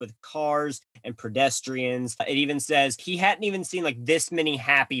packed with cars and pedestrians. It even says he hadn't even seen like this many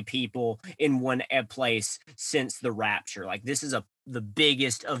happy people in one place since the rapture. Like this is the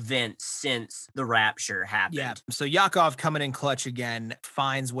biggest event since the rapture happened. Yeah. So Yakov coming in clutch again,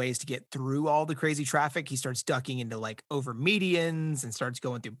 finds ways to get through all the crazy traffic. He starts ducking into like over medians and starts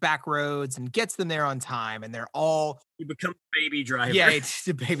going through back roads and gets them there on time. And they're all... He becomes a baby driver. Yeah, it's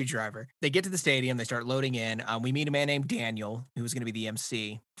a baby driver. They get to the stadium. They start loading in. We meet a man named Daniel, who's going to be the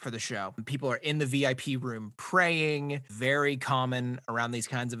MC for the show. People are in the VIP room praying. Very common around these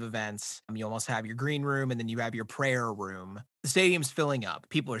kinds of events. You almost have your green room and then you have your prayer room. The stadium's filling up.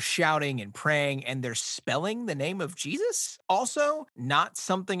 People are shouting and praying, and they're spelling the name of Jesus. Also, not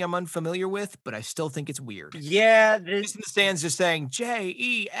something I'm unfamiliar with, but I still think it's weird. Yeah. This in the stands just saying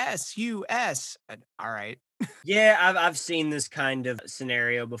J-E-S-U-S. All right. Yeah, I've seen this kind of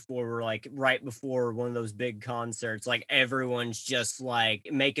scenario before where like right before one of those big concerts, like everyone's just like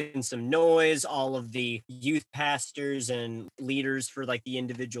making some noise. All of the youth pastors and leaders for like the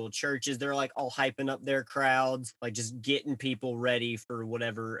individual churches, they're like all hyping up their crowds, like just getting people ready for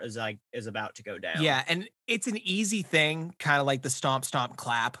whatever is about to go down. Yeah, and it's an easy thing, kind of like the stomp stomp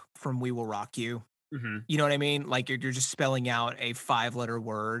clap from We Will Rock You. Hmm. You know what I mean? Like you're just spelling out a 5-letter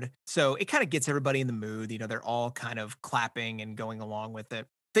word. So it kind of gets everybody in the mood. They're all kind of clapping and going along with it.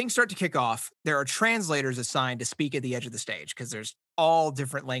 Things start to kick off. There are translators assigned to speak at the edge of the stage because there's all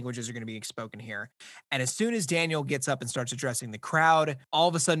different languages are going to be spoken here. And as soon as Daniel gets up and starts addressing the crowd, all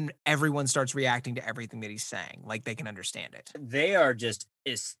of a sudden everyone starts reacting to everything that he's saying, like they can understand it. They are just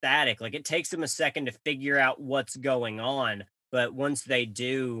ecstatic. Like it takes them a second to figure out what's going on. But once they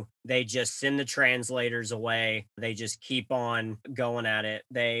do, they just send the translators away. They just keep on going at it.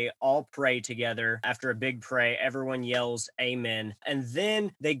 They all pray together. After a big pray, everyone yells amen. And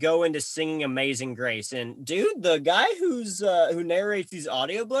then they go into singing Amazing Grace. And dude, the guy who narrates these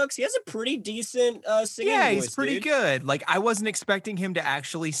audiobooks, he has a pretty decent singing Yeah, voice, he's pretty dude. good. Like I wasn't expecting him to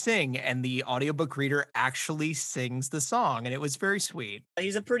actually sing, and the audiobook reader actually sings the song, and it was very sweet.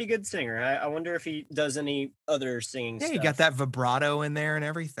 He's a pretty good singer. I wonder if he does any other singing Yeah, stuff. you got that vibrato in there and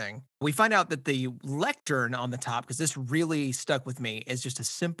everything. We find out that the lectern on the top, because this really stuck with me, is just a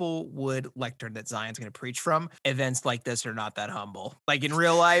simple wood lectern that Zion's going to preach from. Events like this are not that humble. Like in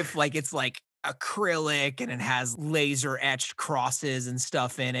real life, like it's like acrylic and it has laser etched crosses and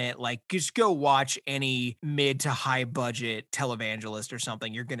stuff in it. Like just go watch any mid to high budget televangelist or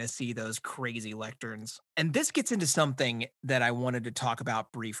something. You're going to see those crazy lecterns. And this gets into something that I wanted to talk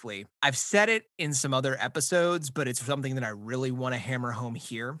about briefly. I've said it in some other episodes, but it's something that I really want to hammer home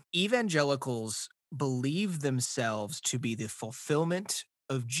here. Evangelicals believe themselves to be the fulfillment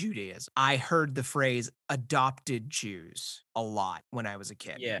of Judaism. I heard the phrase adopted Jews a lot when I was a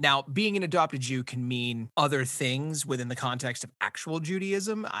kid. Yeah. Now, being an adopted Jew can mean other things within the context of actual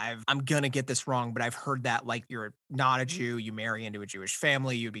Judaism. I'm going to get this wrong, but I've heard that like you're not a Jew, you marry into a Jewish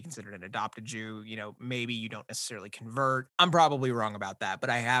family, you'd be considered an adopted Jew. Maybe you don't necessarily convert. I'm probably wrong about that, but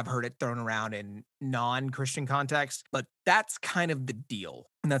I have heard it thrown around in non-Christian context, but that's kind of the deal.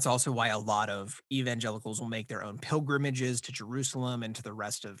 And that's also why a lot of evangelicals will make their own pilgrimages to Jerusalem and to the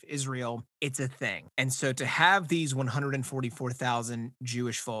rest of Israel. It's a thing. And so to have these 144,000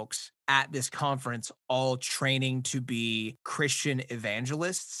 Jewish folks at this conference all training to be Christian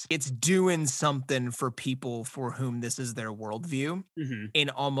evangelists, it's doing something for people for whom this is their worldview in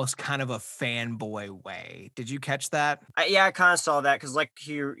almost kind of a fanboy way. Did you catch that? Yeah, I kind of saw that because, like,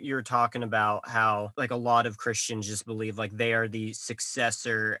 you're talking about how, like, a lot of Christians just believe like they are the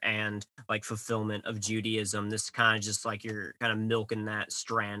successor and like fulfillment of Judaism. This kind of just like you're kind of milking that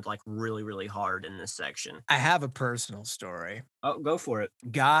strand like really, really hard in this section. I have a personal story. Oh, go for it.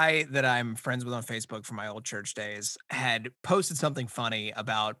 Guy that I'm friends with on Facebook from my old church days had posted something funny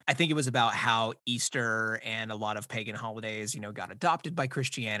about, I think it was about how Easter and a lot of pagan holidays, got adopted by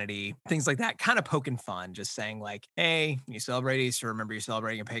Christianity, things like that, kind of poking fun, just saying like, hey, you celebrate Easter, remember you're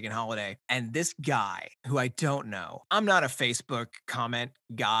celebrating a pagan holiday. And this guy who I don't know, I'm not a Facebook comment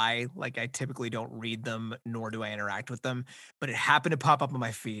guy. Like I typically don't read them, nor do I interact with them, but it happened to pop up on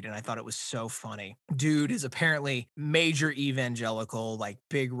my feed and I thought it was so funny. Dude is apparently major evangelical, like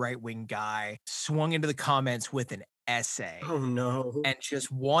big right-wing guy, swung into the comments with an essay Oh no. and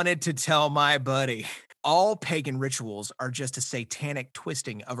just wanted to tell my buddy all pagan rituals are just a satanic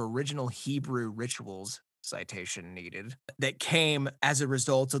twisting of original Hebrew rituals, citation needed, that came as a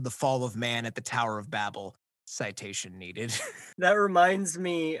result of the fall of man at the Tower of Babel, citation needed. That reminds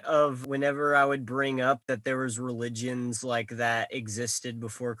me of whenever I would bring up that there was religions like that existed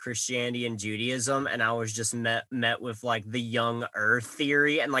before Christianity and Judaism, and I was just met with like the young Earth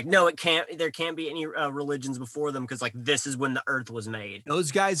theory, and like, no, there can't be any religions before them because like this is when the Earth was made.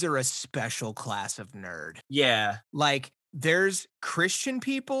 Those guys are a special class of nerd. Yeah, Like, there's Christian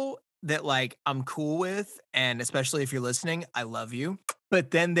people that like I'm cool with, and especially if you're listening, I love you.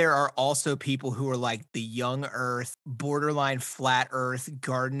 But then there are also people who are like the young Earth, borderline flat Earth,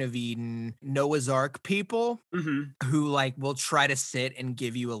 Garden of Eden, Noah's Ark people who like will try to sit and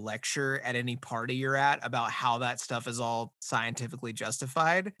give you a lecture at any party you're at about how that stuff is all scientifically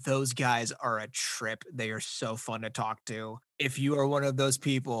justified. Those guys are a trip. They are so fun to talk to. If you are one of those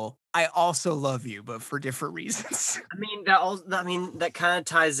people, I also love you, but for different reasons. I mean, that kind of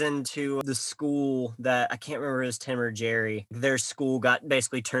ties into the school that I can't remember if it was Tim or Jerry. Their school got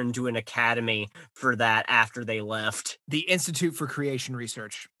basically turned to an academy for that after they left. The Institute for Creation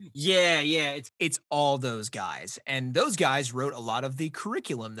Research. Yeah, It's all those guys. And those guys wrote a lot of the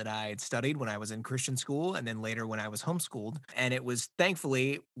curriculum that I had studied when I was in Christian school and then later when I was homeschooled. And it was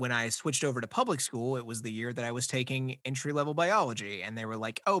thankfully when I switched over to public school, it was the year that I was taking entry level biology. And they were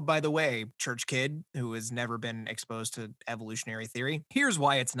like, oh, by the way, church kid who has never been exposed to evolutionary theory, here's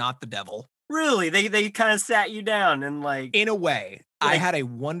why it's not the devil. really. They kind of sat you down and like. In a way, I Like- had a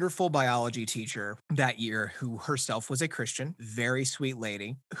wonderful biology teacher that year who herself was a Christian, very sweet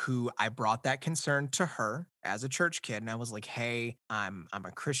lady, who I brought that concern to her as a church kid. And I was like, hey, I'm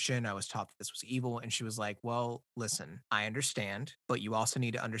a Christian. I was taught that this was evil. And she was like, well, listen, I understand, but you also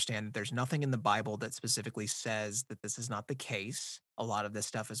need to understand that there's nothing in the Bible that specifically says that this is not the case. A lot of this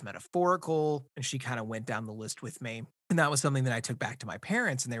stuff is metaphorical. And she kind of went down the list with me. And that was something that I took back to my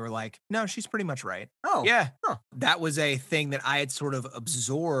parents. And they were like, no, she's pretty much right. Oh, Yeah. Huh. That was a thing that I had sort of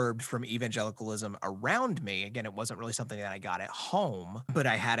absorbed from evangelicalism around me. Again, it wasn't really something that I got at home, but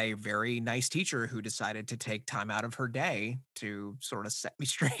I had a very nice teacher who decided to take time out of her day to sort of set me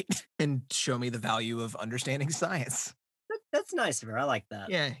straight and show me the value of understanding science. That's nice of her. I like that.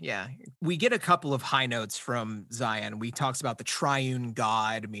 Yeah. We get a couple of high notes from Zion. We talks about the triune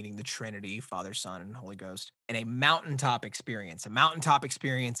God, meaning the Trinity, Father, Son, and Holy Ghost, and a mountaintop experience. A mountaintop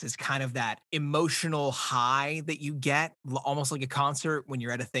experience is kind of that emotional high that you get, almost like a concert when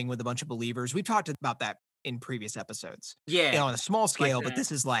you're at a thing with a bunch of believers. We've talked about that in previous episodes. Yeah. On a small scale, but that.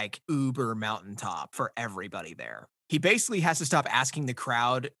 this is like uber mountaintop for everybody there. He basically has to stop asking the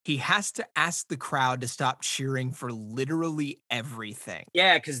crowd. He has to ask the crowd to stop cheering for literally everything.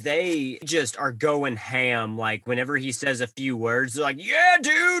 Yeah, because they just are going ham. Like, whenever he says a few words, they're like, yeah,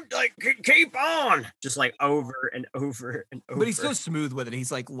 dude, like, keep on. Just like over and over and over. But he's so smooth with it.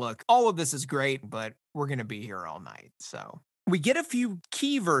 He's like, look, all of this is great, but we're going to be here all night. So we get a few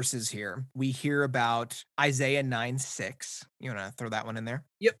key verses here. We hear about Isaiah 9:6. You want to throw that one in there?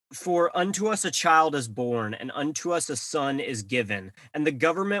 Yep. For unto us a child is born, and unto us a son is given, and the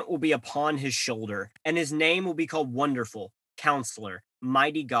government will be upon his shoulder, and his name will be called Wonderful, Counselor,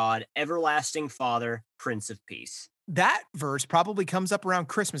 Mighty God, Everlasting Father, Prince of Peace. That verse probably comes up around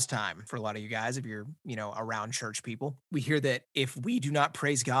Christmas time for a lot of you guys, if you're, around church people. We hear that if we do not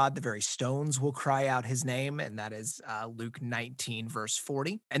praise God, the very stones will cry out his name. And that is Luke 19, verse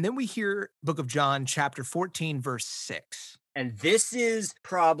 40. And then we hear Book of John, chapter 14, verse 6. And this is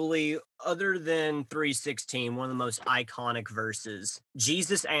probably, other than 3:16, one of the most iconic verses.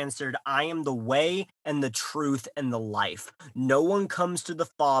 Jesus answered, I am the way and the truth and the life. No one comes to the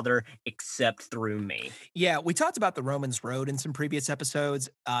Father except through me. Yeah, we talked about the Romans road in some previous episodes.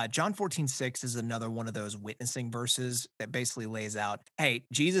 John 14:6 is another one of those witnessing verses that basically lays out, hey,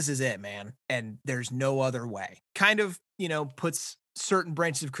 Jesus is it, man. And there's no other way. Kind of, puts certain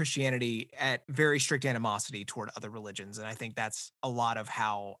branches of Christianity at very strict animosity toward other religions. And I think that's a lot of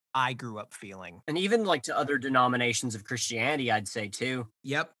how I grew up feeling. And even like to other denominations of Christianity, I'd say too.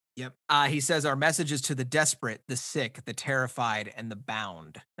 Yep. He says our message is to the desperate, the sick, the terrified, and the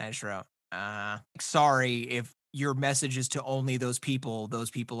bound. I just wrote, sorry if your message is to only those people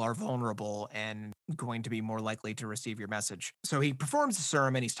are vulnerable and going to be more likely to receive your message. So he performs the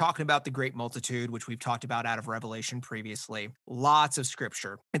sermon. He's talking about the great multitude, which we've talked about out of Revelation previously. Lots of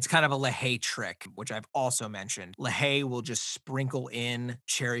scripture. It's kind of a LaHaye trick, which I've also mentioned. LaHaye will just sprinkle in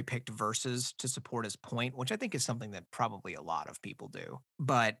cherry-picked verses to support his point, which I think is something that probably a lot of people do.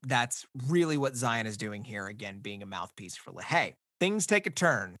 But that's really what Zion is doing here, again, being a mouthpiece for LaHaye. Things take a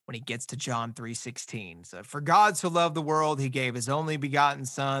turn when he gets to John 3:16. So, for God so loved the world, he gave his only begotten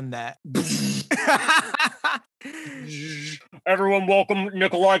son that... Everyone welcome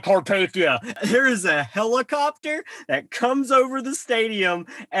Nikolai Carpathia. There is a helicopter that comes over the stadium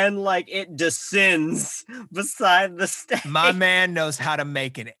and like it descends beside the stage. My man knows how to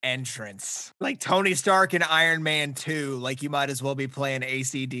make an entrance. Like Tony Stark in Iron Man 2. Like you might as well be playing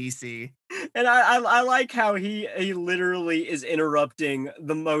AC/DC. And I like how he literally is interrupting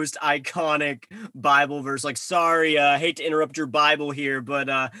the most iconic Bible verse. Like, sorry, I hate to interrupt your Bible here, but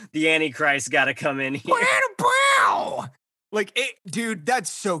the Antichrist got to come in here. Wow! Like, dude,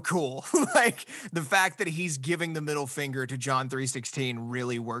 that's so cool. Like, the fact that he's giving the middle finger to John 3:16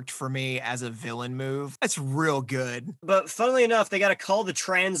 really worked for me as a villain move. That's real good. But funnily enough, they got to call the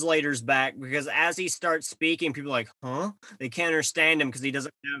translators back because as he starts speaking, people are like, huh? They can't understand him because he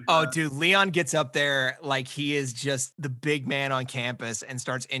doesn't have. Oh, dude, Leon gets up there like he is just the big man on campus and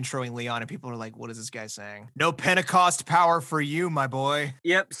starts introing Leon, and people are like, what is this guy saying? No Pentecost power for you, my boy.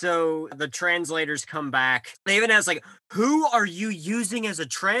 Yep. So the translators come back. They even ask, like, who are you using as a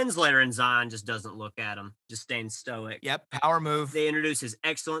translator? And Zion just doesn't look at him, just staying stoic. Yep, power move. They introduce His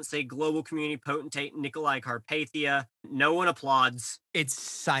Excellency, Global Community Potentate Nikolai Carpathia. No one applauds. It's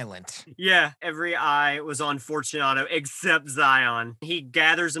silent. Yeah, every eye was on Fortunato except Zion. He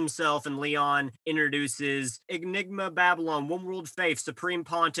gathers himself, and Leon introduces Enigma Babylon, One World Faith, Supreme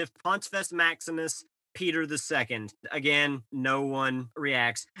Pontiff, Pontifex Maximus, Peter II. Again, no one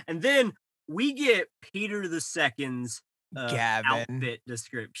reacts. And then we get Peter II's Gavin, outfit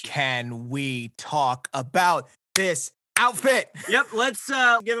description. can we talk about this outfit? Yep, let's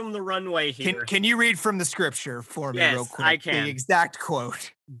give him the runway here. Can you read from the scripture for me Yes, real quick? I can. The exact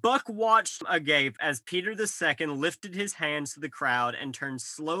quote. Buck watched agape as Peter II lifted his hands to the crowd and turned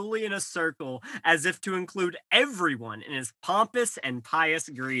slowly in a circle as if to include everyone in his pompous and pious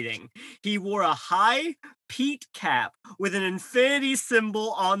greeting. He wore a high peaked cap with an infinity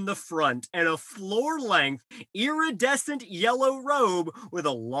symbol on the front and a floor-length iridescent yellow robe with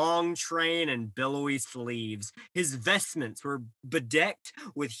a long train and billowy sleeves. His vestments were bedecked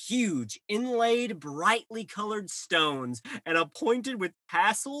with huge inlaid brightly colored stones and appointed with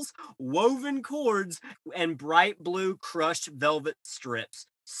tassels, woven cords, and bright blue crushed velvet strips,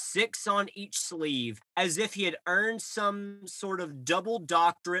 6 on each sleeve, as if he had earned some sort of double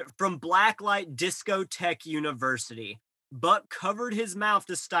doctorate from Blacklight Discotheque University. Buck covered his mouth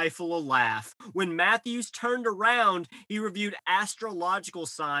to stifle a laugh. When Matthews turned around, he reviewed astrological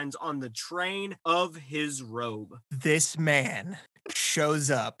signs on the train of his robe. This man shows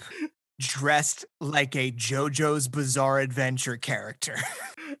up dressed like a JoJo's Bizarre Adventure character.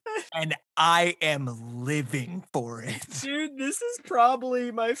 And I am living for it. Dude, this is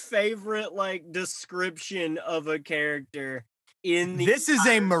probably my favorite, like, description of a character in the. This is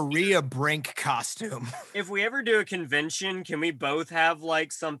a Maria Brink costume. If we ever do a convention, can we both have,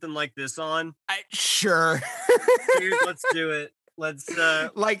 like, something like this on? Sure. Dude, let's do it. Let's,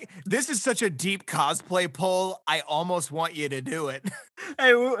 like, this is such a deep cosplay poll. I almost want you to do it.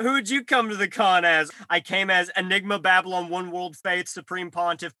 Hey, who'd you come to the con as? I came as Enigma Babylon, One World Faith, Supreme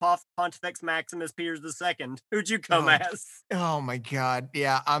Pontiff, Pontifex Maximus, Peter II. Who'd you come as? Oh my god.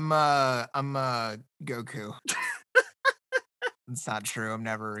 Yeah, I'm Goku. It's not true. I'm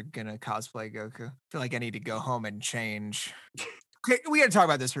never gonna cosplay Goku. I feel like I need to go home and change. Okay, we gotta talk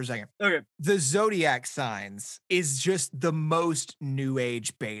about this for a second. Okay. The zodiac signs is just the most new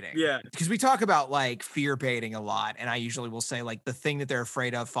age baiting. Yeah. Because we talk about like fear baiting a lot. And I usually will say like the thing that they're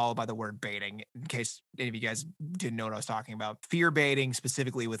afraid of, followed by the word baiting, in case any of you guys didn't know what I was talking about. Fear baiting,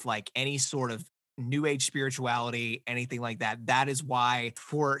 specifically with like any sort of new age spirituality, anything like that. That is why,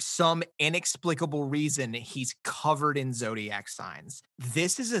 for some inexplicable reason, he's covered in zodiac signs.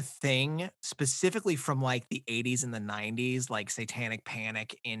 This is a thing specifically from like the 80s and the 90s, like Satanic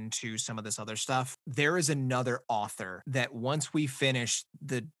Panic into some of this other stuff. There is another author that once we finish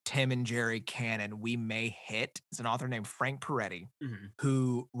the Tim and Jerry canon, we may hit. It's an author named Frank Peretti,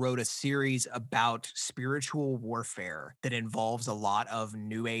 who wrote a series about spiritual warfare that involves a lot of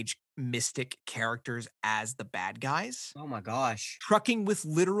new age mystic characters as the bad guys. Oh my gosh. Trucking with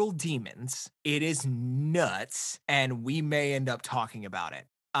literal demons. It is nuts, and we may end up talking about it.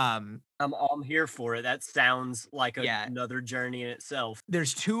 I'm here for it. That sounds like another journey in itself.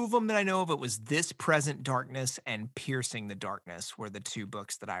 There's 2 of them that I know of. It was This Present Darkness and Piercing the Darkness were the 2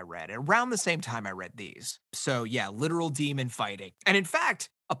 books that I read. And around the same time I read these. So yeah, literal demon fighting. And in fact,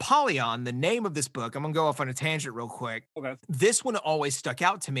 Apollyon, the name of this book, I'm gonna go off on a tangent real quick. Okay. This one always stuck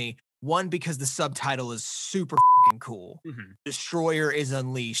out to me. One, because the subtitle is super fucking cool. Destroyer is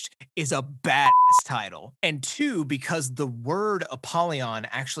Unleashed is a badass title. And 2, because the word Apollyon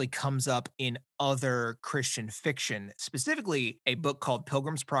actually comes up in other Christian fiction, specifically a book called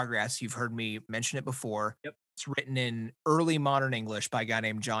Pilgrim's Progress. You've heard me mention it before. Yep. It's written in early modern English by a guy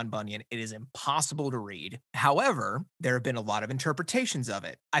named John Bunyan. It is impossible to read. However, there have been a lot of interpretations of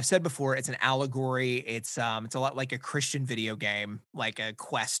it. I've said before, it's an allegory. It's a lot like a Christian video game, like a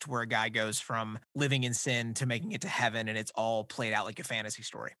quest where a guy goes from living in sin to making it to heaven, and it's all played out like a fantasy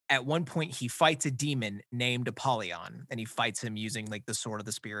story. At one point, he fights a demon named Apollyon, and he fights him using like the sword of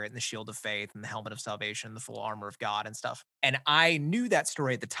the spirit and the shield of faith and the helmet of salvation, the full armor of God and stuff. And I knew that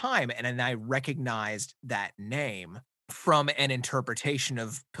story at the time, and then I recognized that name from an interpretation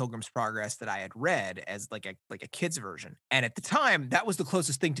of Pilgrim's Progress that I had read as like a kid's version. And at the time, that was the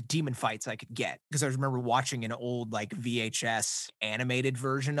closest thing to demon fights I could get, because I remember watching an old like VHS animated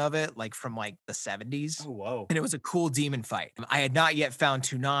version of it, like from like the 70s. Oh, whoa. And it was a cool demon fight. I had not yet found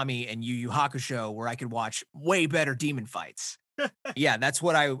Toonami and Yu Yu Hakusho where I could watch way better demon fights. Yeah, that's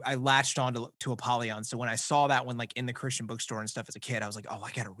what I latched on to Apollyon. So when I saw that one like in the Christian bookstore and stuff as a kid, I was like, oh,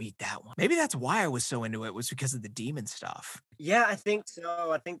 I gotta read that one. Maybe that's why I was so into it, was because of the demon stuff. Yeah, I think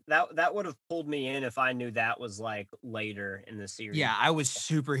so. I think that would have pulled me in if I knew that was like later in the series. Yeah, I was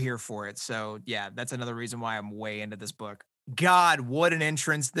super here for it. So yeah, that's another reason why I'm way into this book. God, what an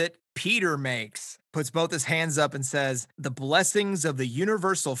entrance that Peter makes. Puts both his hands up and says, "The blessings of the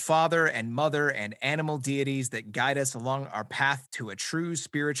universal Father and Mother and animal deities that guide us along our path to a true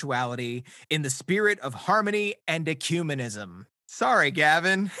spirituality in the spirit of harmony and ecumenism." Sorry,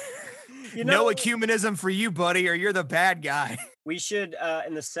 Gavin. No ecumenism for you, buddy, or you're the bad guy. We should,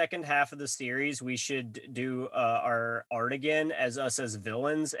 in the second half of the series, we should do our art again as us as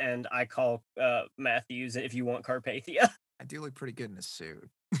villains, and I call Matthews If You Want Carpathia. I do look pretty good in a suit.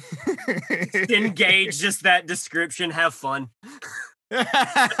 Engage just that description. Have fun.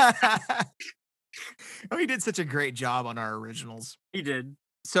 Oh, he did such a great job on our originals. He did.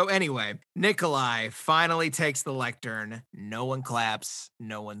 So anyway, Nikolai finally takes the lectern. No one claps,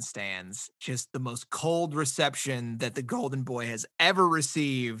 no one stands. Just the most cold reception that the Golden Boy has ever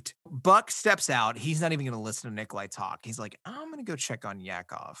received. Buck steps out. He's not even going to listen to Nikolai talk. He's like, I'm going to go check on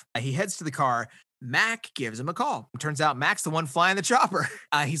Yakov. He heads to the car. Mac gives him a call. Turns out Mac's the one flying the chopper.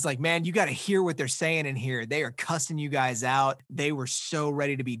 He's like, man, you got to hear what they're saying in here. They are cussing you guys out. They were so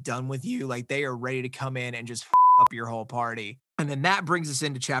ready to be done with you. Like, they are ready to come in and just up your whole party. And then that brings us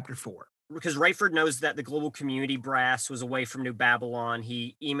into chapter 4. Because Rayford knows that the global community brass was away from New Babylon.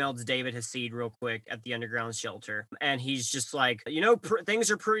 He emails David Hasid real quick at the underground shelter. And he's just like, things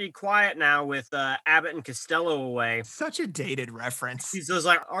are pretty quiet now with Abbott and Costello away. Such a dated reference. He's just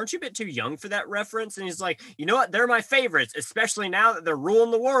like, aren't you a bit too young for that reference? And he's like, you know what? They're my favorites, especially now that they're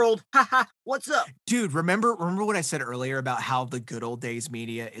ruling the world. Haha, what's up? Dude, remember what I said earlier about how the good old days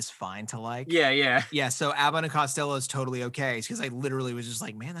media is fine to like? Yeah. Yeah, so Abbott and Costello is totally okay. Because I literally was just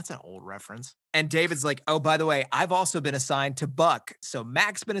like, man, that's an old reference. And David's like, oh, by the way, I've also been assigned to Buck. So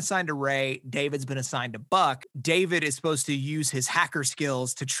Mac's been assigned to Ray. David's been assigned to Buck. David is supposed to use his hacker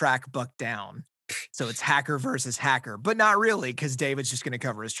skills to track Buck down. So it's hacker versus hacker, but not really, because David's just going to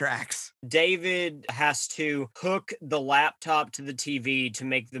cover his tracks. David has to hook the laptop to the TV to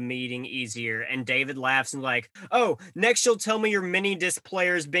make the meeting easier. And David laughs and like, oh, next you'll tell me your mini disc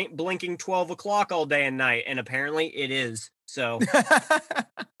player's blinking 12 o'clock all day and night. And apparently it is. So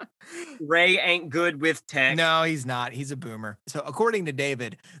Ray ain't good with tech. No, he's not. He's a boomer. So according to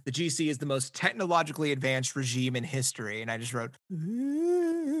David, the GC is the most technologically advanced regime in history. And I just wrote,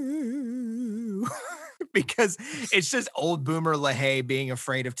 ooh, because it's just old boomer LaHaye being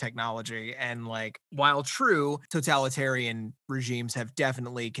afraid of technology. And like, while true, totalitarian regimes have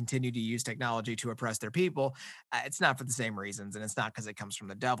definitely continued to use technology to oppress their people, it's not for the same reasons. And it's not because it comes from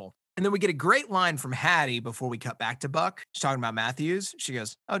the devil. And then we get a great line from Hattie before we cut back to Buck. She's talking about Matthews. She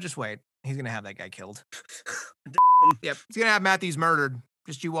goes, oh, just wait. He's going to have that guy killed. Yep. He's going to have Matthews murdered.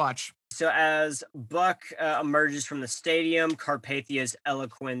 Just you watch. So as Buck emerges from the stadium, Carpathia's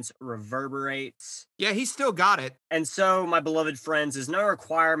eloquence reverberates. Yeah, he still got it. And so, my beloved friends, is no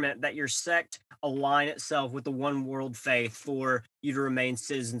requirement that your sect align itself with the one world faith for you to remain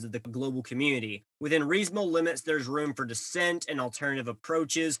citizens of the global community. Within reasonable limits, there's room for dissent and alternative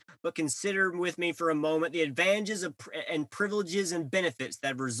approaches, but consider with me for a moment the advantages and privileges and benefits that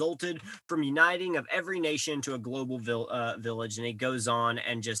have resulted from uniting of every nation into a global village. And he goes on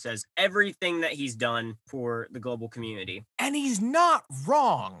and just says everything that he's done for the global community. And he's not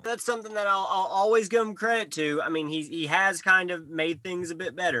wrong. That's something that I'll always give him credit to. I mean, he has kind of made things a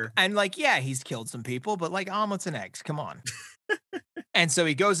bit better. And like, yeah, he's killed some people, but like omelets and eggs, come on. And so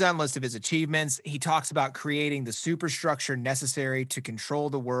he goes down a list of his achievements. He talks about creating the superstructure necessary to control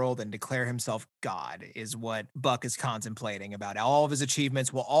the world and declare himself God, is what Buck is contemplating about all of his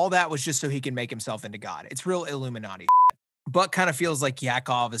achievements. Well, all that was just so he can make himself into God. It's real Illuminati shit. Buck kind of feels like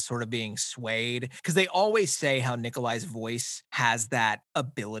Yakov is sort of being swayed, because they always say how Nikolai's voice has that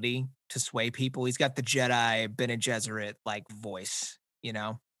ability to sway people. He's got the Jedi Bene Gesserit like voice, you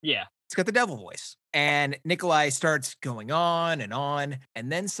know? Yeah. It's got the devil voice. And Nikolai starts going on,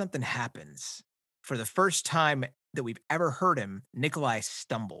 and then something happens. For the first time that we've ever heard him, Nikolai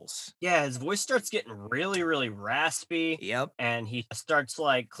stumbles. Yeah, his voice starts getting really, really raspy. Yep. And he starts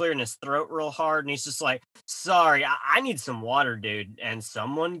like clearing his throat real hard. And he's just like, sorry, I need some water, dude. And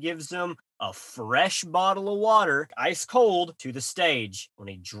someone gives him a fresh bottle of water, ice cold, to the stage. When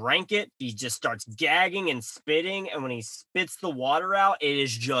he drank it, he just starts gagging and spitting, and when he spits the water out, it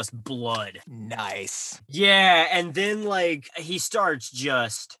is just blood. Nice. Yeah, and then like he starts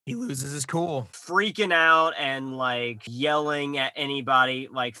just He loses his cool. freaking out and like yelling at anybody,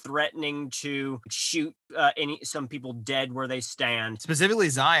 like threatening to shoot some people dead where they stand. Specifically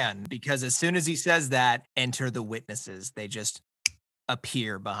Zion, because as soon as he says that, enter the witnesses. They just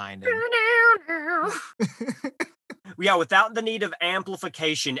appear behind him. Yeah, without the need of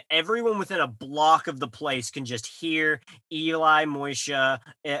amplification, everyone within a block of the place can just hear Eli, Moisha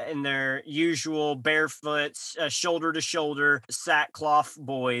in their usual barefoot, shoulder to shoulder, sackcloth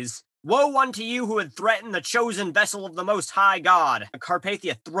boys. Woe unto you who had threatened the chosen vessel of the Most High God.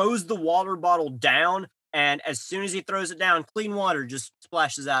 Carpathia throws the water bottle down, and as soon as he throws it down, clean water just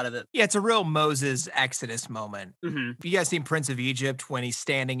splashes out of it. Yeah, it's a real Moses Exodus moment. Mm-hmm. Have you guys seen Prince of Egypt when he's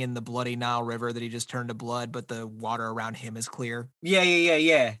standing in the bloody Nile River that he just turned to blood, but the water around him is clear? Yeah.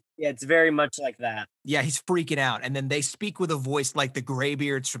 Yeah, it's very much like that. Yeah, he's freaking out. And then they speak with a voice like the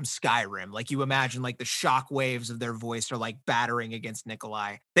Greybeards from Skyrim. Like you imagine like the shock waves of their voice are like battering against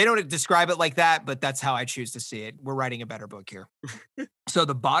Nikolai. They don't describe it like that, but that's how I choose to see it. We're writing a better book here. So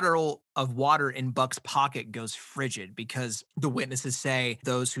the bottle of water in Buck's pocket goes frigid because the witnesses say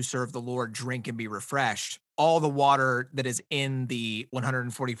those who serve the Lord drink and be refreshed. All the water that is in the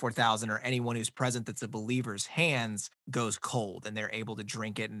 144,000 or anyone who's present that's a believer's hands goes cold and they're able to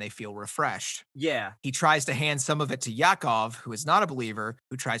drink it and they feel refreshed. Yeah. He tries to hand some of it to Yakov, who is not a believer,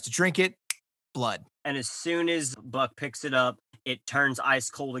 who tries to drink it, blood. And as soon as Buck picks it up, it turns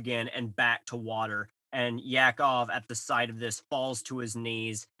ice cold again and back to water. And Yakov, at the sight of this, falls to his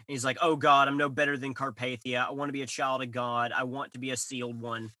knees. And he's like, oh God, I'm no better than Carpathia. I want to be a child of God. I want to be a sealed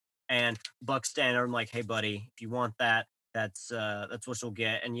one. And Buck's standing there, I'm like, hey, buddy, if you want that, that's what you'll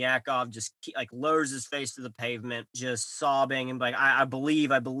get. And Yakov just lowers his face to the pavement, just sobbing and like, I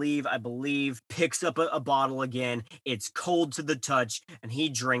believe, picks up a bottle again. It's cold to the touch, and he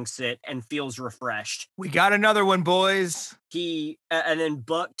drinks it and feels refreshed. We got another one, boys. And then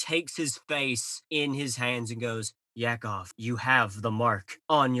Buck takes his face in his hands and goes, Yakov, you have the mark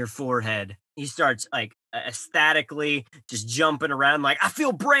on your forehead. He starts ecstatically just jumping around like, I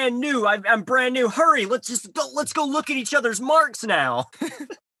feel brand new. I'm brand new. Hurry, let's go look at each other's marks now.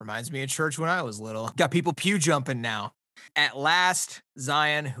 Reminds me of church when I was little. Got people pew jumping now. At last,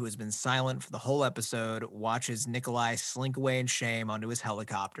 Zion, who has been silent for the whole episode, watches Nikolai slink away in shame onto his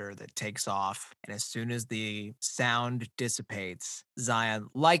helicopter that takes off. And as soon as the sound dissipates, Zion,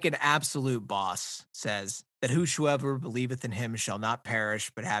 like an absolute boss, says that whosoever believeth in him shall not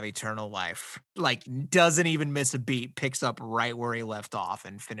perish but have eternal life. Like, doesn't even miss a beat, picks up right where he left off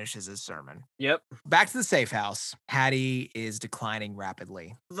and finishes his sermon. Yep. Back to the safe house. Hattie is declining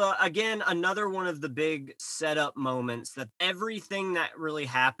rapidly. Again, another one of the big setup moments that everything that really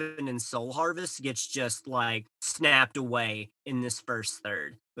happened in Soul Harvest gets just like snapped away in this first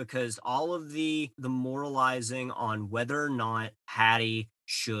third, because all of the moralizing on whether or not Hattie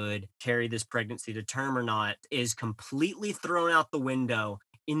should carry this pregnancy to term or not is completely thrown out the window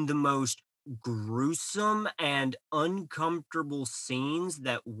in the most gruesome and uncomfortable scenes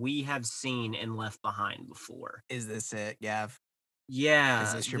that we have seen in Left Behind before. Is this it, Gav? Yeah.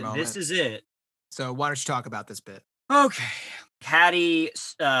 Is this your moment? This is it. So why don't you talk about this bit? Okay. Hattie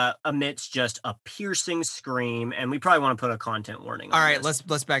emits just a piercing scream, and we probably want to put a content warning on All right, this.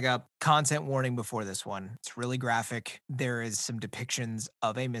 let's back up. Content warning before this one. It's really graphic. There is some depictions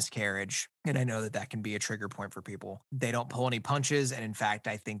of a miscarriage, and I know that can be a trigger point for people. They don't pull any punches, and in fact,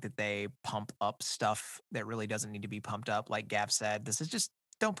 I think that they pump up stuff that really doesn't need to be pumped up. Like Gav said, this is just,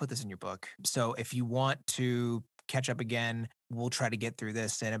 don't put this in your book. So if you want to catch up again, we'll try to get through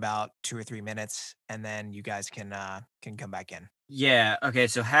this in about 2 or 3 minutes, and then you guys can come back in. Yeah, okay,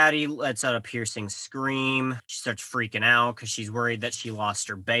 so Hattie lets out a piercing scream. She starts freaking out because she's worried that she lost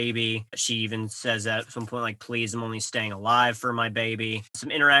her baby. She even says at some point, like, please, I'm only staying alive for my baby.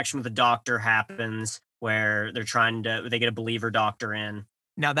 Some interaction with the doctor happens where they get a believer doctor in.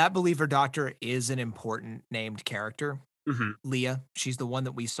 Now, that believer doctor is an important named character. Mm-hmm. Leah, she's the one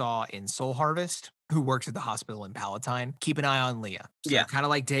that we saw in Soul Harvest, who works at the hospital in Palatine. Keep an eye on Leah. So Yeah. kind of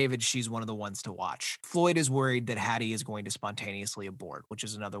like David, she's one of the ones to watch. Floyd is worried that Hattie is going to spontaneously abort, which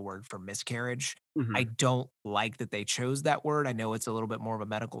is another word for miscarriage. Mm-hmm. I don't like that they chose that word. I know it's a little bit more of a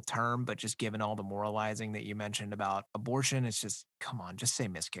medical term, but just given all the moralizing that you mentioned about abortion, it's just, come on, just say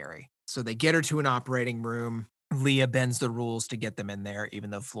miscarry. So they get her to an operating room. Leah bends the rules to get them in there, even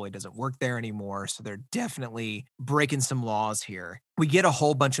though Floyd doesn't work there anymore. So they're definitely breaking some laws here. We get a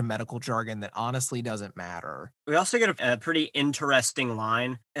whole bunch of medical jargon that honestly doesn't matter. We also get a pretty interesting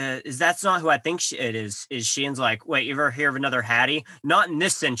line. Is that's not who I think it is? Is Sheehan's like, wait, you ever hear of another Hattie? Not in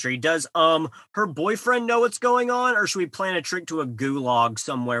this century. Does her boyfriend know what's going on, or should we plan a trick to a gulag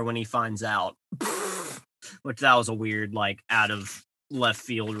somewhere when he finds out? Which that was a weird, like, out of left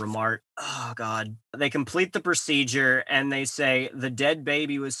field remark. Oh God. They complete the procedure and they say the dead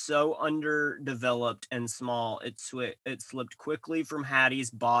baby was so underdeveloped and small it slipped quickly from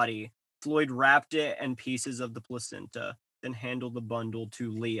Hattie's body. Floyd wrapped it in pieces of the placenta, then handed the bundle to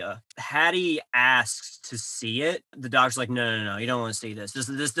Leah. Hattie asks to see it. The doctor's like, no, you don't want to see this.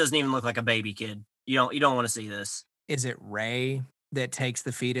 This doesn't even look like a baby kid. You don't want to see this. Is it Ray that takes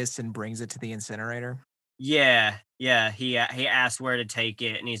the fetus and brings it to the incinerator? Yeah. He asked where to take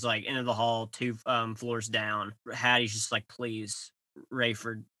it, and he's like, into the hall, 2 floors down. Hattie's just like, please,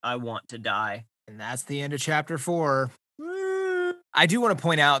 Rayford, I want to die. And that's the end of chapter 4. I do want to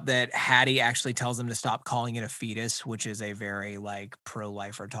point out that Hattie actually tells them to stop calling it a fetus, which is a very like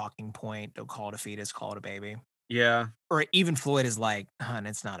pro-lifer talking point. Don't call it a fetus, call it a baby. Yeah. Or even Floyd is like, hun,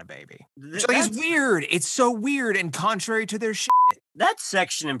 it's not a baby. Which like, it's weird. It's so weird and contrary to their shit. That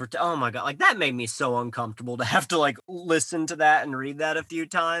section in particular, oh my God, like that made me so uncomfortable to have to like listen to that and read that a few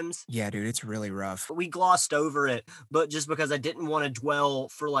times. Yeah, dude, it's really rough. We glossed over it, but just because I didn't want to dwell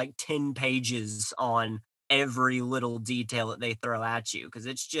for like 10 pages on every little detail that they throw at you, because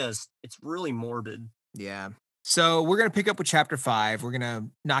it's really morbid. Yeah. So we're going to pick up with chapter 5. We're going to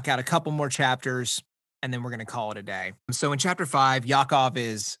knock out a couple more chapters, and then we're going to call it a day. So in chapter 5, Yakov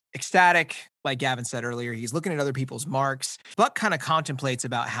is ecstatic. Like Gavin said earlier, he's looking at other people's marks. Buck kind of contemplates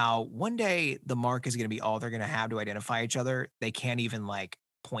about how one day the mark is going to be all they're going to have to identify each other. They can't even like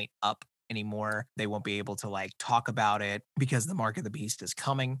point up anymore. They won't be able to like talk about it because the mark of the beast is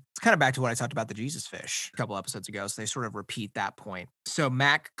coming. It's kind of back to what I talked about the Jesus fish a couple episodes ago. So they sort of repeat that point. So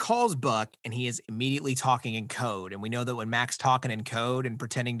Mac calls Buck and he is immediately talking in code. And we know that when Mac's talking in code and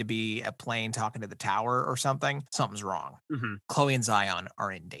pretending to be a plane talking to the tower or something, something's wrong. Mm-hmm. Chloe and Zion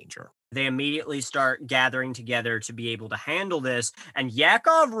are in danger. They immediately start gathering together to be able to handle this. And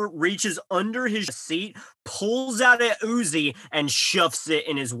Yakov reaches under his seat, pulls out an Uzi, and shoves it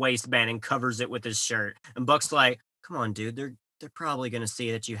in his waistband and covers it with his shirt. And Buck's like, come on, dude. They're probably going to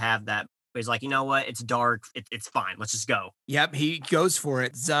see that you have that. But he's like, you know what? It's dark. It's fine. Let's just go. Yep, he goes for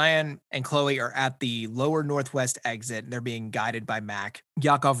it. Zion and Chloe are at the lower northwest exit. They're being guided by Mac.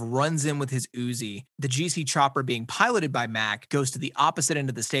 Yakov runs in with his Uzi. The GC chopper being piloted by Mac goes to the opposite end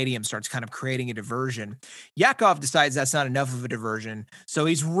of the stadium, starts kind of creating a diversion. Yakov decides that's not enough of a diversion, so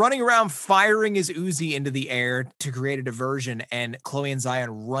he's running around firing his Uzi into the air to create a diversion, and Chloe and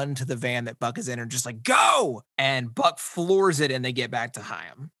Zion run to the van that Buck is in and just like, go! And Buck floors it and they get back to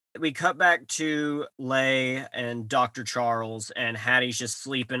Chaim. We cut back to Lay and Dr. Charles, and Hattie's just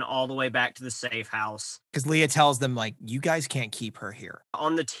sleeping all the way back to the safe house. Because Leah tells them, like, you guys can't keep her here.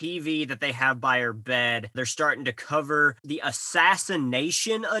 On the TV that they have by her bed, they're starting to cover the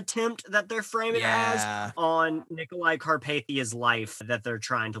assassination attempt that they're framing as on Nikolai Carpathia's life, that they're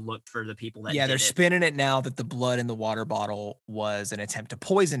trying to look for the people that did they're it. spinning it now that the blood in the water bottle was an attempt to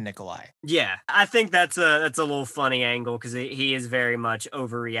poison Nikolai. Yeah, I think that's a little funny angle because he is very much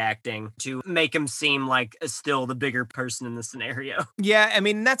overreacting to make him seem like still the bigger person in the scenario. Yeah, I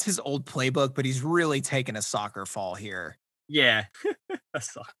mean, that's his old playbook, but he's really taken a soccer fall here. Yeah, a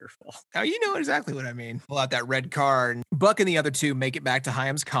soccer fall. Oh, you know exactly what I mean. Pull out that red card. Buck and the other two make it back to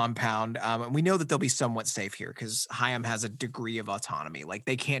Chaim's compound. And we know that they'll be somewhat safe here because Chaim has a degree of autonomy. Like,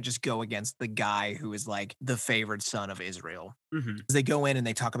 they can't just go against the guy who is like the favored son of Israel. Mm-hmm. They go in and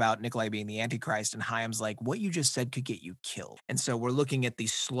they talk about Nikolai being the Antichrist, and Chaim's like, what you just said could get you killed. And so we're looking at the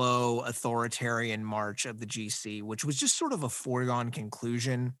slow authoritarian march of the GC, which was just sort of a foregone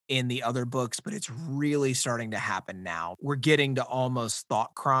conclusion in the other books, but it's really starting to happen now. We're getting to almost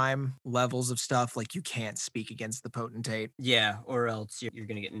thought crime levels of stuff, like you can't speak against the potentate. Yeah, or else you're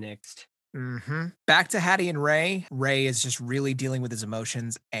going to get nixed. Mm-hmm. Back to Hattie and Ray. Ray is just really dealing with his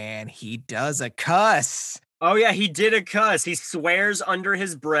emotions, and he does a cuss. Oh, yeah, he did a cuss. He swears under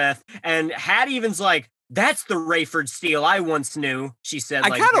his breath. And Hattie even's like, that's the Rayford Steele I once knew, she said. I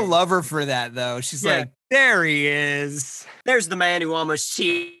kind of love her for that, though. She's like, there he is. There's the man who almost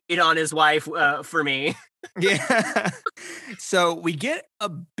cheated on his wife for me. Yeah. So we get a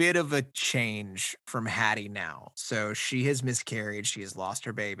bit of a change from Hattie now. So she has miscarried. She has lost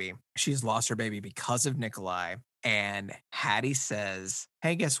her baby. She's lost her baby because of Nikolai. And Hattie says,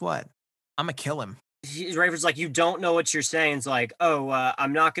 hey, guess what? I'm going to kill him. Rayford's like, you don't know what you're saying. It's like,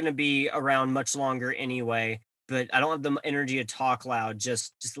 I'm not going to be around much longer anyway. but I don't have the energy to talk loud.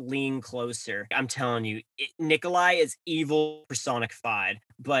 Just lean closer. I'm telling you, Nikolai is evil personified,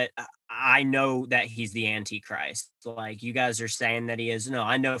 but I know that he's the Antichrist. Like you guys are saying that he is. No,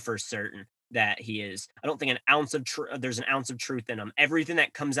 I know for certain that he is. I don't think there's an ounce of truth in him. Everything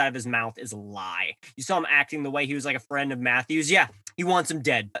that comes out of his mouth is a lie. You saw him acting the way he was like a friend of Matthew's. Yeah, he wants him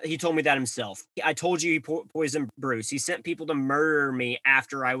dead. He told me that himself. I told you he poisoned Bruce. He sent people to murder me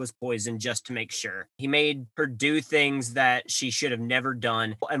after I was poisoned just to make sure. He made her do things that she should have never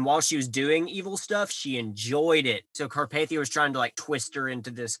done. And while she was doing evil stuff, she enjoyed it. So Carpathia was trying to like twist her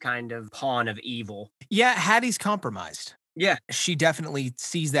into this kind of pawn of evil. Yeah, Hattie's compromised. Yeah. She definitely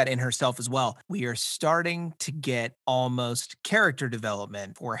sees that in herself as well. We are starting to get almost character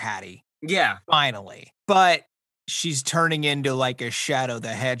development for Hattie. Yeah. Finally. But she's turning into like a Shadow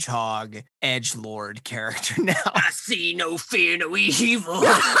the Hedgehog edgelord character now. I see no fear, no evil.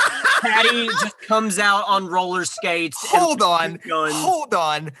 Hattie just comes out on roller skates. Hold on. You're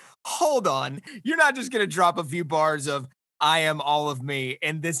not just going to drop a few bars of I am all of me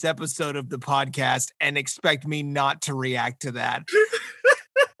in this episode of the podcast and expect me not to react to that.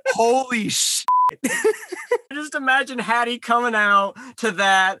 Holy shit. Just imagine Hattie coming out to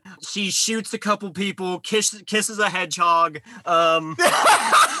that. She shoots a couple people, kisses a hedgehog.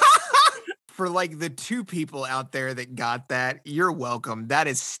 For like the 2 people out there that got that, you're welcome. That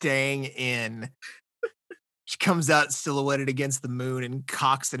is staying in. She comes out silhouetted against the moon and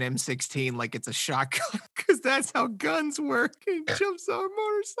cocks an M16 like it's a shotgun because that's how guns work. And jumps on a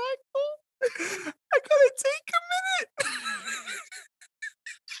motorcycle. I gotta take a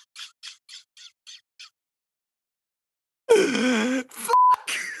minute. Fuck.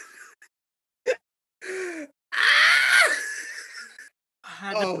 I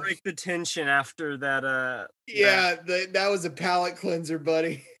had to break the tension after that. Yeah, that was a palate cleanser,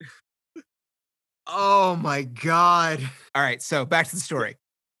 buddy. Oh my God. All right, so back to the story.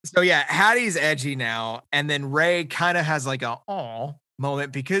 So yeah, Hattie's edgy now, and then Ray kind of has like a aw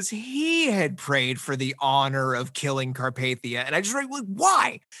moment because he had prayed for the honor of killing Carpathia. And I just like,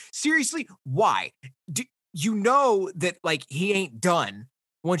 why? Seriously, why? You know that like he ain't done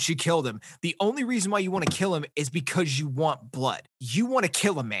once you killed him. The only reason why you want to kill him is because you want blood. You want to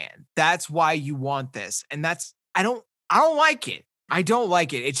kill a man. That's why you want this. And I don't like it. I don't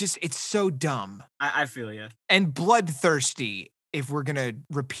like it. It's so dumb. I feel you. And bloodthirsty, if we're going to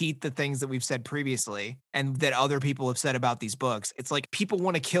repeat the things that we've said previously and that other people have said about these books. It's like people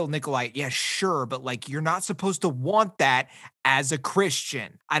want to kill Nikolai. Yeah, sure. But like, you're not supposed to want that as a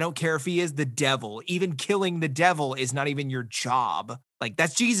Christian. I don't care if he is the devil. Even killing the devil is not even your job. Like,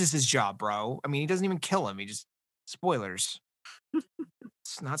 that's Jesus's job, bro. I mean, he doesn't even kill him. He just, spoilers.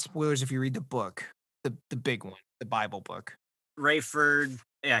 It's not spoilers if you read the book, the big one, the Bible book. Rayford,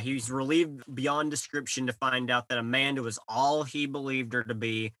 yeah, he's relieved beyond description to find out that Amanda was all he believed her to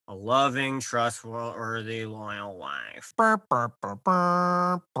be, a loving, trustworthy, loyal wife.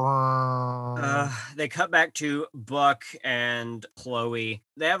 They cut back to Buck and Chloe.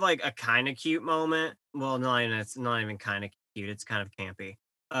 They have like a kind of cute moment. Well, it's not even kind of cute. It's kind of campy.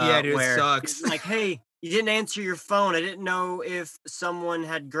 Yeah, dude, it sucks. Like, hey, you didn't answer your phone. I didn't know if someone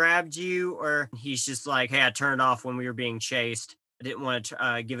had grabbed you, or he's just like, hey, I turned it off when we were being chased. I didn't want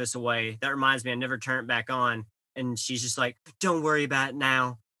to give us away. That reminds me, I never turned it back on. And she's just like, don't worry about it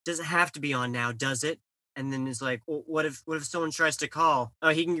now. Doesn't have to be on now, does it? And then it's like, well, what if someone tries to call? Oh,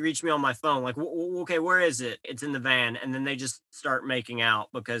 he can reach me on my phone. Like, okay, where is it? It's in the van. And then they just start making out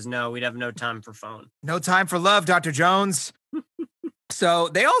because no, we'd have no time for phone. No time for love, Dr. Jones. So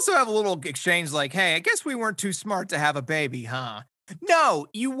they also have a little exchange like, hey, I guess we weren't too smart to have a baby, huh? No,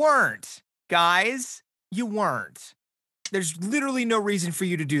 you weren't, guys. You weren't. There's literally no reason for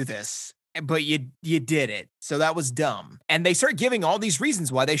you to do this, but you did it. So that was dumb. And they start giving all these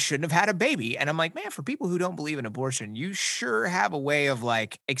reasons why they shouldn't have had a baby. And I'm like, man, for people who don't believe in abortion, you sure have a way of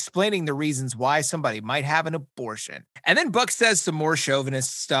like explaining the reasons why somebody might have an abortion. And then Buck says some more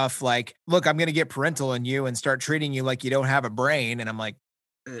chauvinist stuff like, look, I'm going to get parental in you and start treating you like you don't have a brain. And I'm like,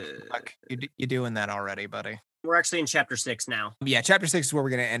 Buck, you're doing that already, buddy. We're actually in chapter 6 now. Yeah, chapter 6 is where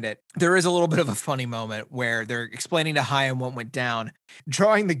we're going to end it. There is a little bit of a funny moment where they're explaining to Chaim what went down.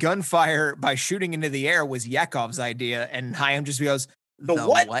 Drawing the gunfire by shooting into the air was Yakov's idea, and Chaim just goes, the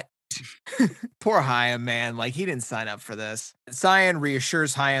what? Poor Chaim, man. Like, he didn't sign up for this. Cyan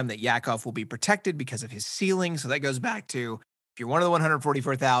reassures Chaim that Yakov will be protected because of his ceiling, so that goes back to, if you're one of the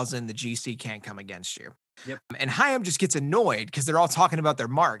 144,000, the GC can't come against you. Yep. And Chaim just gets annoyed because they're all talking about their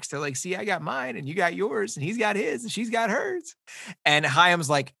marks. They're like, see, I got mine and you got yours and he's got his and she's got hers. And Chaim's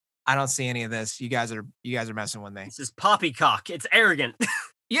like, I don't see any of this. You guys are messing with me. This is poppycock. It's arrogant.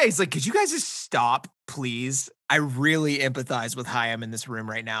 Yeah, he's like, could you guys just stop, please? I really empathize with Chaim in this room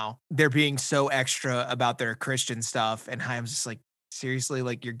right now. They're being so extra about their Christian stuff, and Chaim's just like, seriously,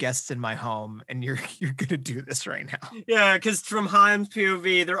 like your guests in my home, and you're gonna do this right now. Yeah, because from Chaim's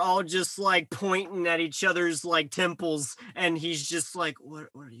POV, they're all just like pointing at each other's like temples, and he's just like, what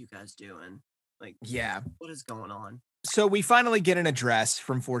are you guys doing? Like, Yeah. what is going on? So we finally get an address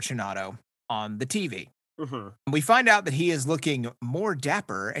from Fortunato on the TV. Mm-hmm. We find out that he is looking more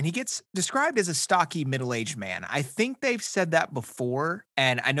dapper, and he gets described as a stocky middle-aged man. I think they've said that before,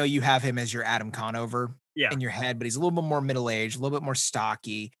 and I know you have him as your Adam Conover Yeah. in your head, but he's a little bit more middle-aged, a little bit more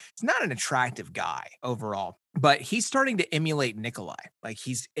stocky. He's not an attractive guy overall, but he's starting to emulate Nikolai. Like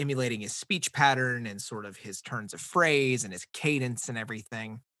he's emulating his speech pattern and sort of his turns of phrase and his cadence and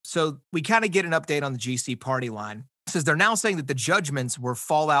everything. So we kind of get an update on the GC party line. It says they're now saying that the judgments were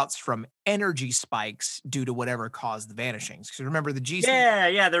fallouts from energy spikes due to whatever caused the vanishings. Because remember the GC.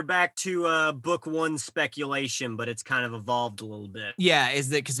 Yeah, they're back to book 1 speculation, but it's kind of evolved a little bit. Yeah, is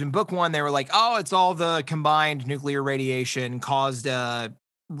that because in book 1 they were like, oh, it's all the combined nuclear radiation caused a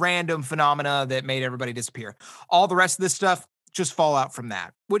random phenomena that made everybody disappear. All the rest of this stuff just fallout from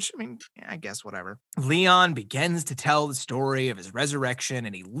that, which, I mean, I guess whatever. Leon begins to tell the story of his resurrection,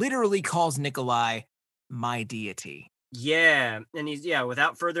 and he literally calls Nikolai my deity. Yeah, and he's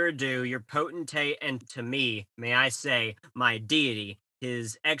without further ado, your potentate, and to me, may I say, my deity,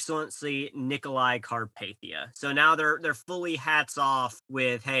 His Excellency Nikolai Carpathia. So now they're fully hats off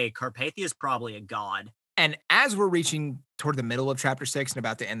with, hey, Carpathia's probably a god. And as we're reaching toward the middle of chapter 6 and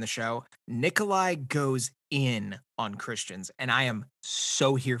about to end the show, Nikolai goes in on Christians. And I am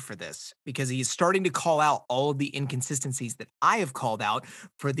so here for this because he is starting to call out all of the inconsistencies that I have called out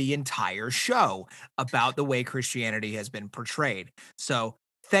for the entire show about the way Christianity has been portrayed. So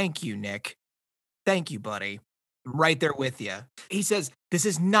thank you, Nick. Thank you, buddy. I'm right there with you. He says, this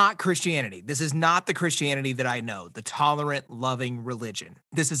is not Christianity. This is not the Christianity that I know, the tolerant, loving religion.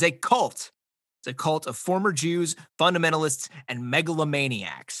 This is a cult. It's a cult of former Jews, fundamentalists, and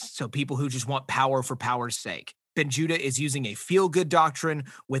megalomaniacs. So people who just want power for power's sake. Ben Judah is using a feel-good doctrine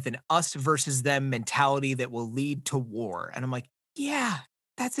with an us versus them mentality that will lead to war. And I'm like, yeah,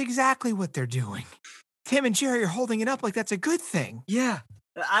 that's exactly what they're doing. Tim and Jerry are holding it up like that's a good thing. Yeah.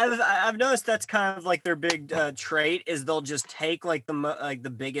 I've noticed that's kind of like their big trait is they'll just take like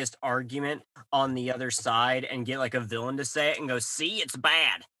the biggest argument on the other side and get like a villain to say it and go, see, it's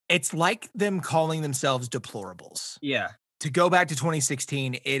bad. It's like them calling themselves deplorables. Yeah. To go back to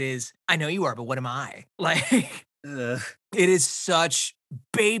 2016, it is, I know you are, but what am I? Like, Ugh. it is such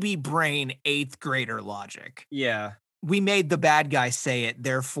baby brain 8th grader logic. Yeah. We made the bad guy say it,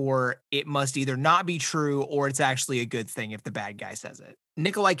 therefore it must either not be true or it's actually a good thing if the bad guy says it.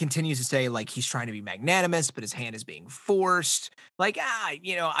 Nikolai continues to say, like, he's trying to be magnanimous, but his hand is being forced. Like,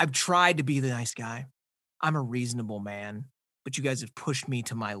 I've tried to be the nice guy. I'm a reasonable man, but you guys have pushed me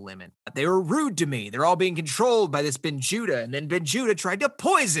to my limit. They were rude to me. They're all being controlled by this Ben Judah, and then Ben Judah tried to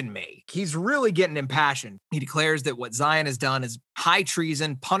poison me. He's really getting impassioned. He declares that what Zion has done is high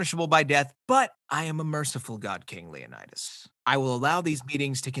treason, punishable by death, but I am a merciful God King Leonidas. I will allow these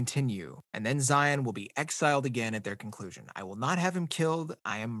meetings to continue, and then Zion will be exiled again at their conclusion. I will not have him killed.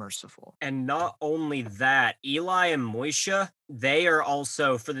 I am merciful. And not only that, Eli and Moishe, they are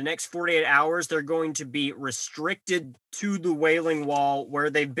also, for the next 48 hours, they're going to be restricted to the Wailing Wall where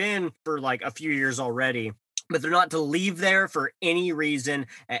they've been for like a few years already. But they're not to leave there for any reason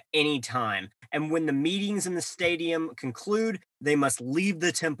at any time. And when the meetings in the stadium conclude, they must leave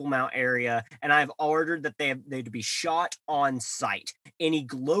the Temple Mount area. And I've ordered that they to be shot on sight. Any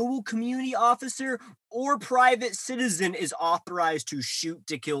global community officer or private citizen is authorized to shoot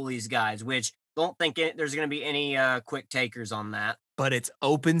to kill these guys, which don't think there's going to be any quick takers on that. But it's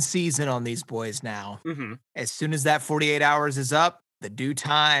open season on these boys now. Mm-hmm. As soon as that 48 hours is up, the due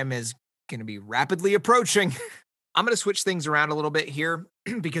time is going to be rapidly approaching. I'm going to switch things around a little bit here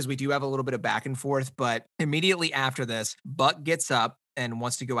because we do have a little bit of back and forth, but immediately after this, Buck gets up and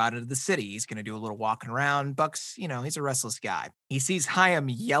wants to go out into the city. He's going to do a little walking around. Buck's, he's a restless guy. He sees Chaim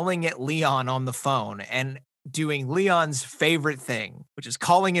yelling at Leon on the phone and doing Leon's favorite thing, which is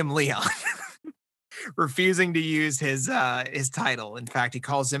calling him Leon, refusing to use his title. In fact, he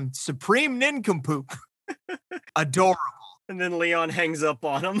calls him Supreme Nincompoop. Adorable. And then Leon hangs up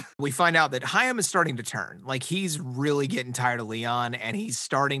on him. We find out that Chaim is starting to turn. Like, he's really getting tired of Leon, and he's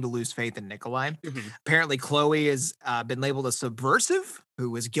starting to lose faith in Nikolai. Mm-hmm. Apparently, Chloe has been labeled a subversive who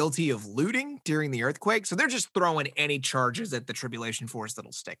was guilty of looting during the earthquake. So they're just throwing any charges at the Tribulation Force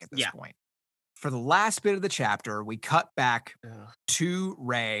that'll stick at this point. for the last bit of the chapter, we cut back to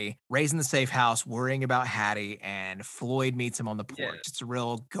Ray. Ray's in the safe house worrying about Hattie, and Floyd meets him on the porch. Yeah. It's a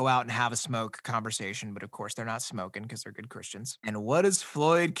real go out and have a smoke conversation, but of course they're not smoking because they're good Christians. And what does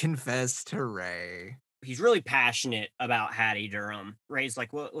Floyd confess to Ray? He's really passionate about Hattie Durham. Ray's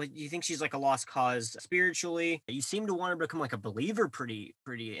like, well, do you think she's like a lost cause spiritually? You seem to want her to become like a believer pretty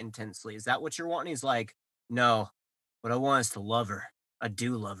intensely. Is that what you're wanting? He's like, no, what I want is to love her. I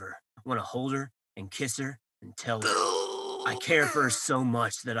do love her. I want to hold her and kiss her and tell her. I care for her so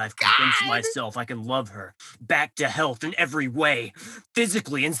much that I've convinced myself I can love her back to health in every way,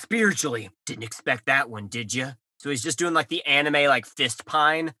 physically and spiritually. Didn't expect that one, did you? So he's just doing like the anime like fist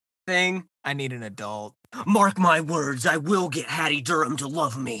pine thing. I need an adult. Mark my words, I will get Hattie Durham to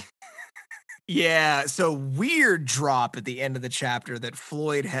love me. Yeah, so weird drop at the end of the chapter that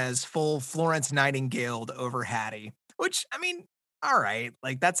Floyd has full Florence Nightingale over Hattie, which, I mean, all right,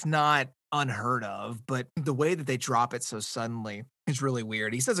 like that's not unheard of, but the way that they drop it so suddenly is really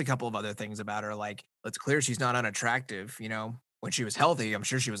weird. He says a couple of other things about her, like, it's clear she's not unattractive, you know, when she was healthy, I'm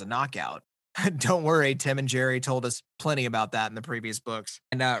sure she was a knockout. Don't worry, Tim and Jerry told us plenty about that in the previous books.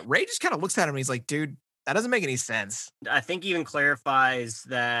 And Ray just kind of looks at him and he's like, dude, that doesn't make any sense. I think he even clarifies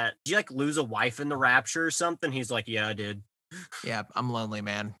that, did you like lose a wife in the rapture or something? He's like, yeah, I did. Yeah, I'm lonely,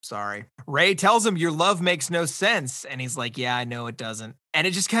 man. Sorry. Ray tells him your love makes no sense. And he's like, yeah, I know it doesn't. And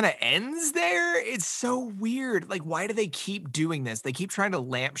it just kind of ends there. It's so weird. Like, why do they keep doing this? They keep trying to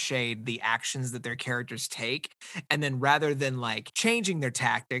lampshade the actions that their characters take. And then rather than like changing their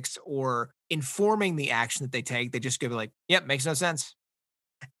tactics or informing the action that they take, they just go like, yep, makes no sense.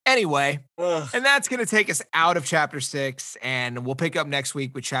 Anyway, and that's going to take us out of chapter 6, and we'll pick up next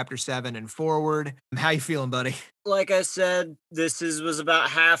week with chapter 7 and forward. How you feeling, buddy? Like I said, this was about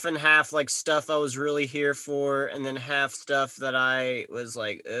half and half, like stuff I was really here for, and then half stuff that I was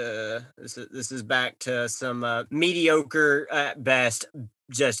like, this is back to some mediocre at best,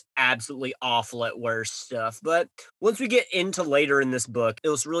 just absolutely awful at worst stuff. But once we get into later in this book,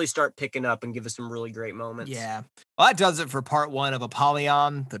 it'll really start picking up and give us some really great moments. Yeah. Well, that does it for part 1 of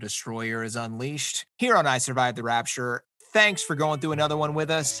Apollyon, The Destroyer is Unleashed, here on I Survived the Rapture. Thanks for going through another one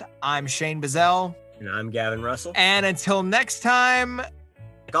with us. I'm Shane Bazell. And I'm Gavin Russell. And until next time,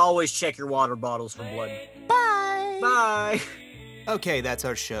 like always, check your water bottles for blood. Bye. Bye. Okay, that's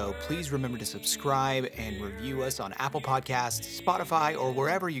our show. Please remember to subscribe and review us on Apple Podcasts, Spotify, or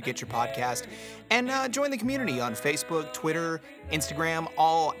wherever you get your podcast. And join the community on Facebook, Twitter, Instagram,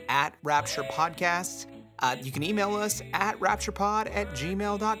 all at Rapture Podcasts. You can email us at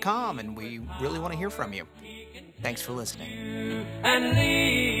rapturepod@gmail.com, and we really want to hear from you. Thanks for listening. And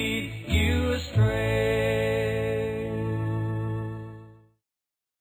lead you astray.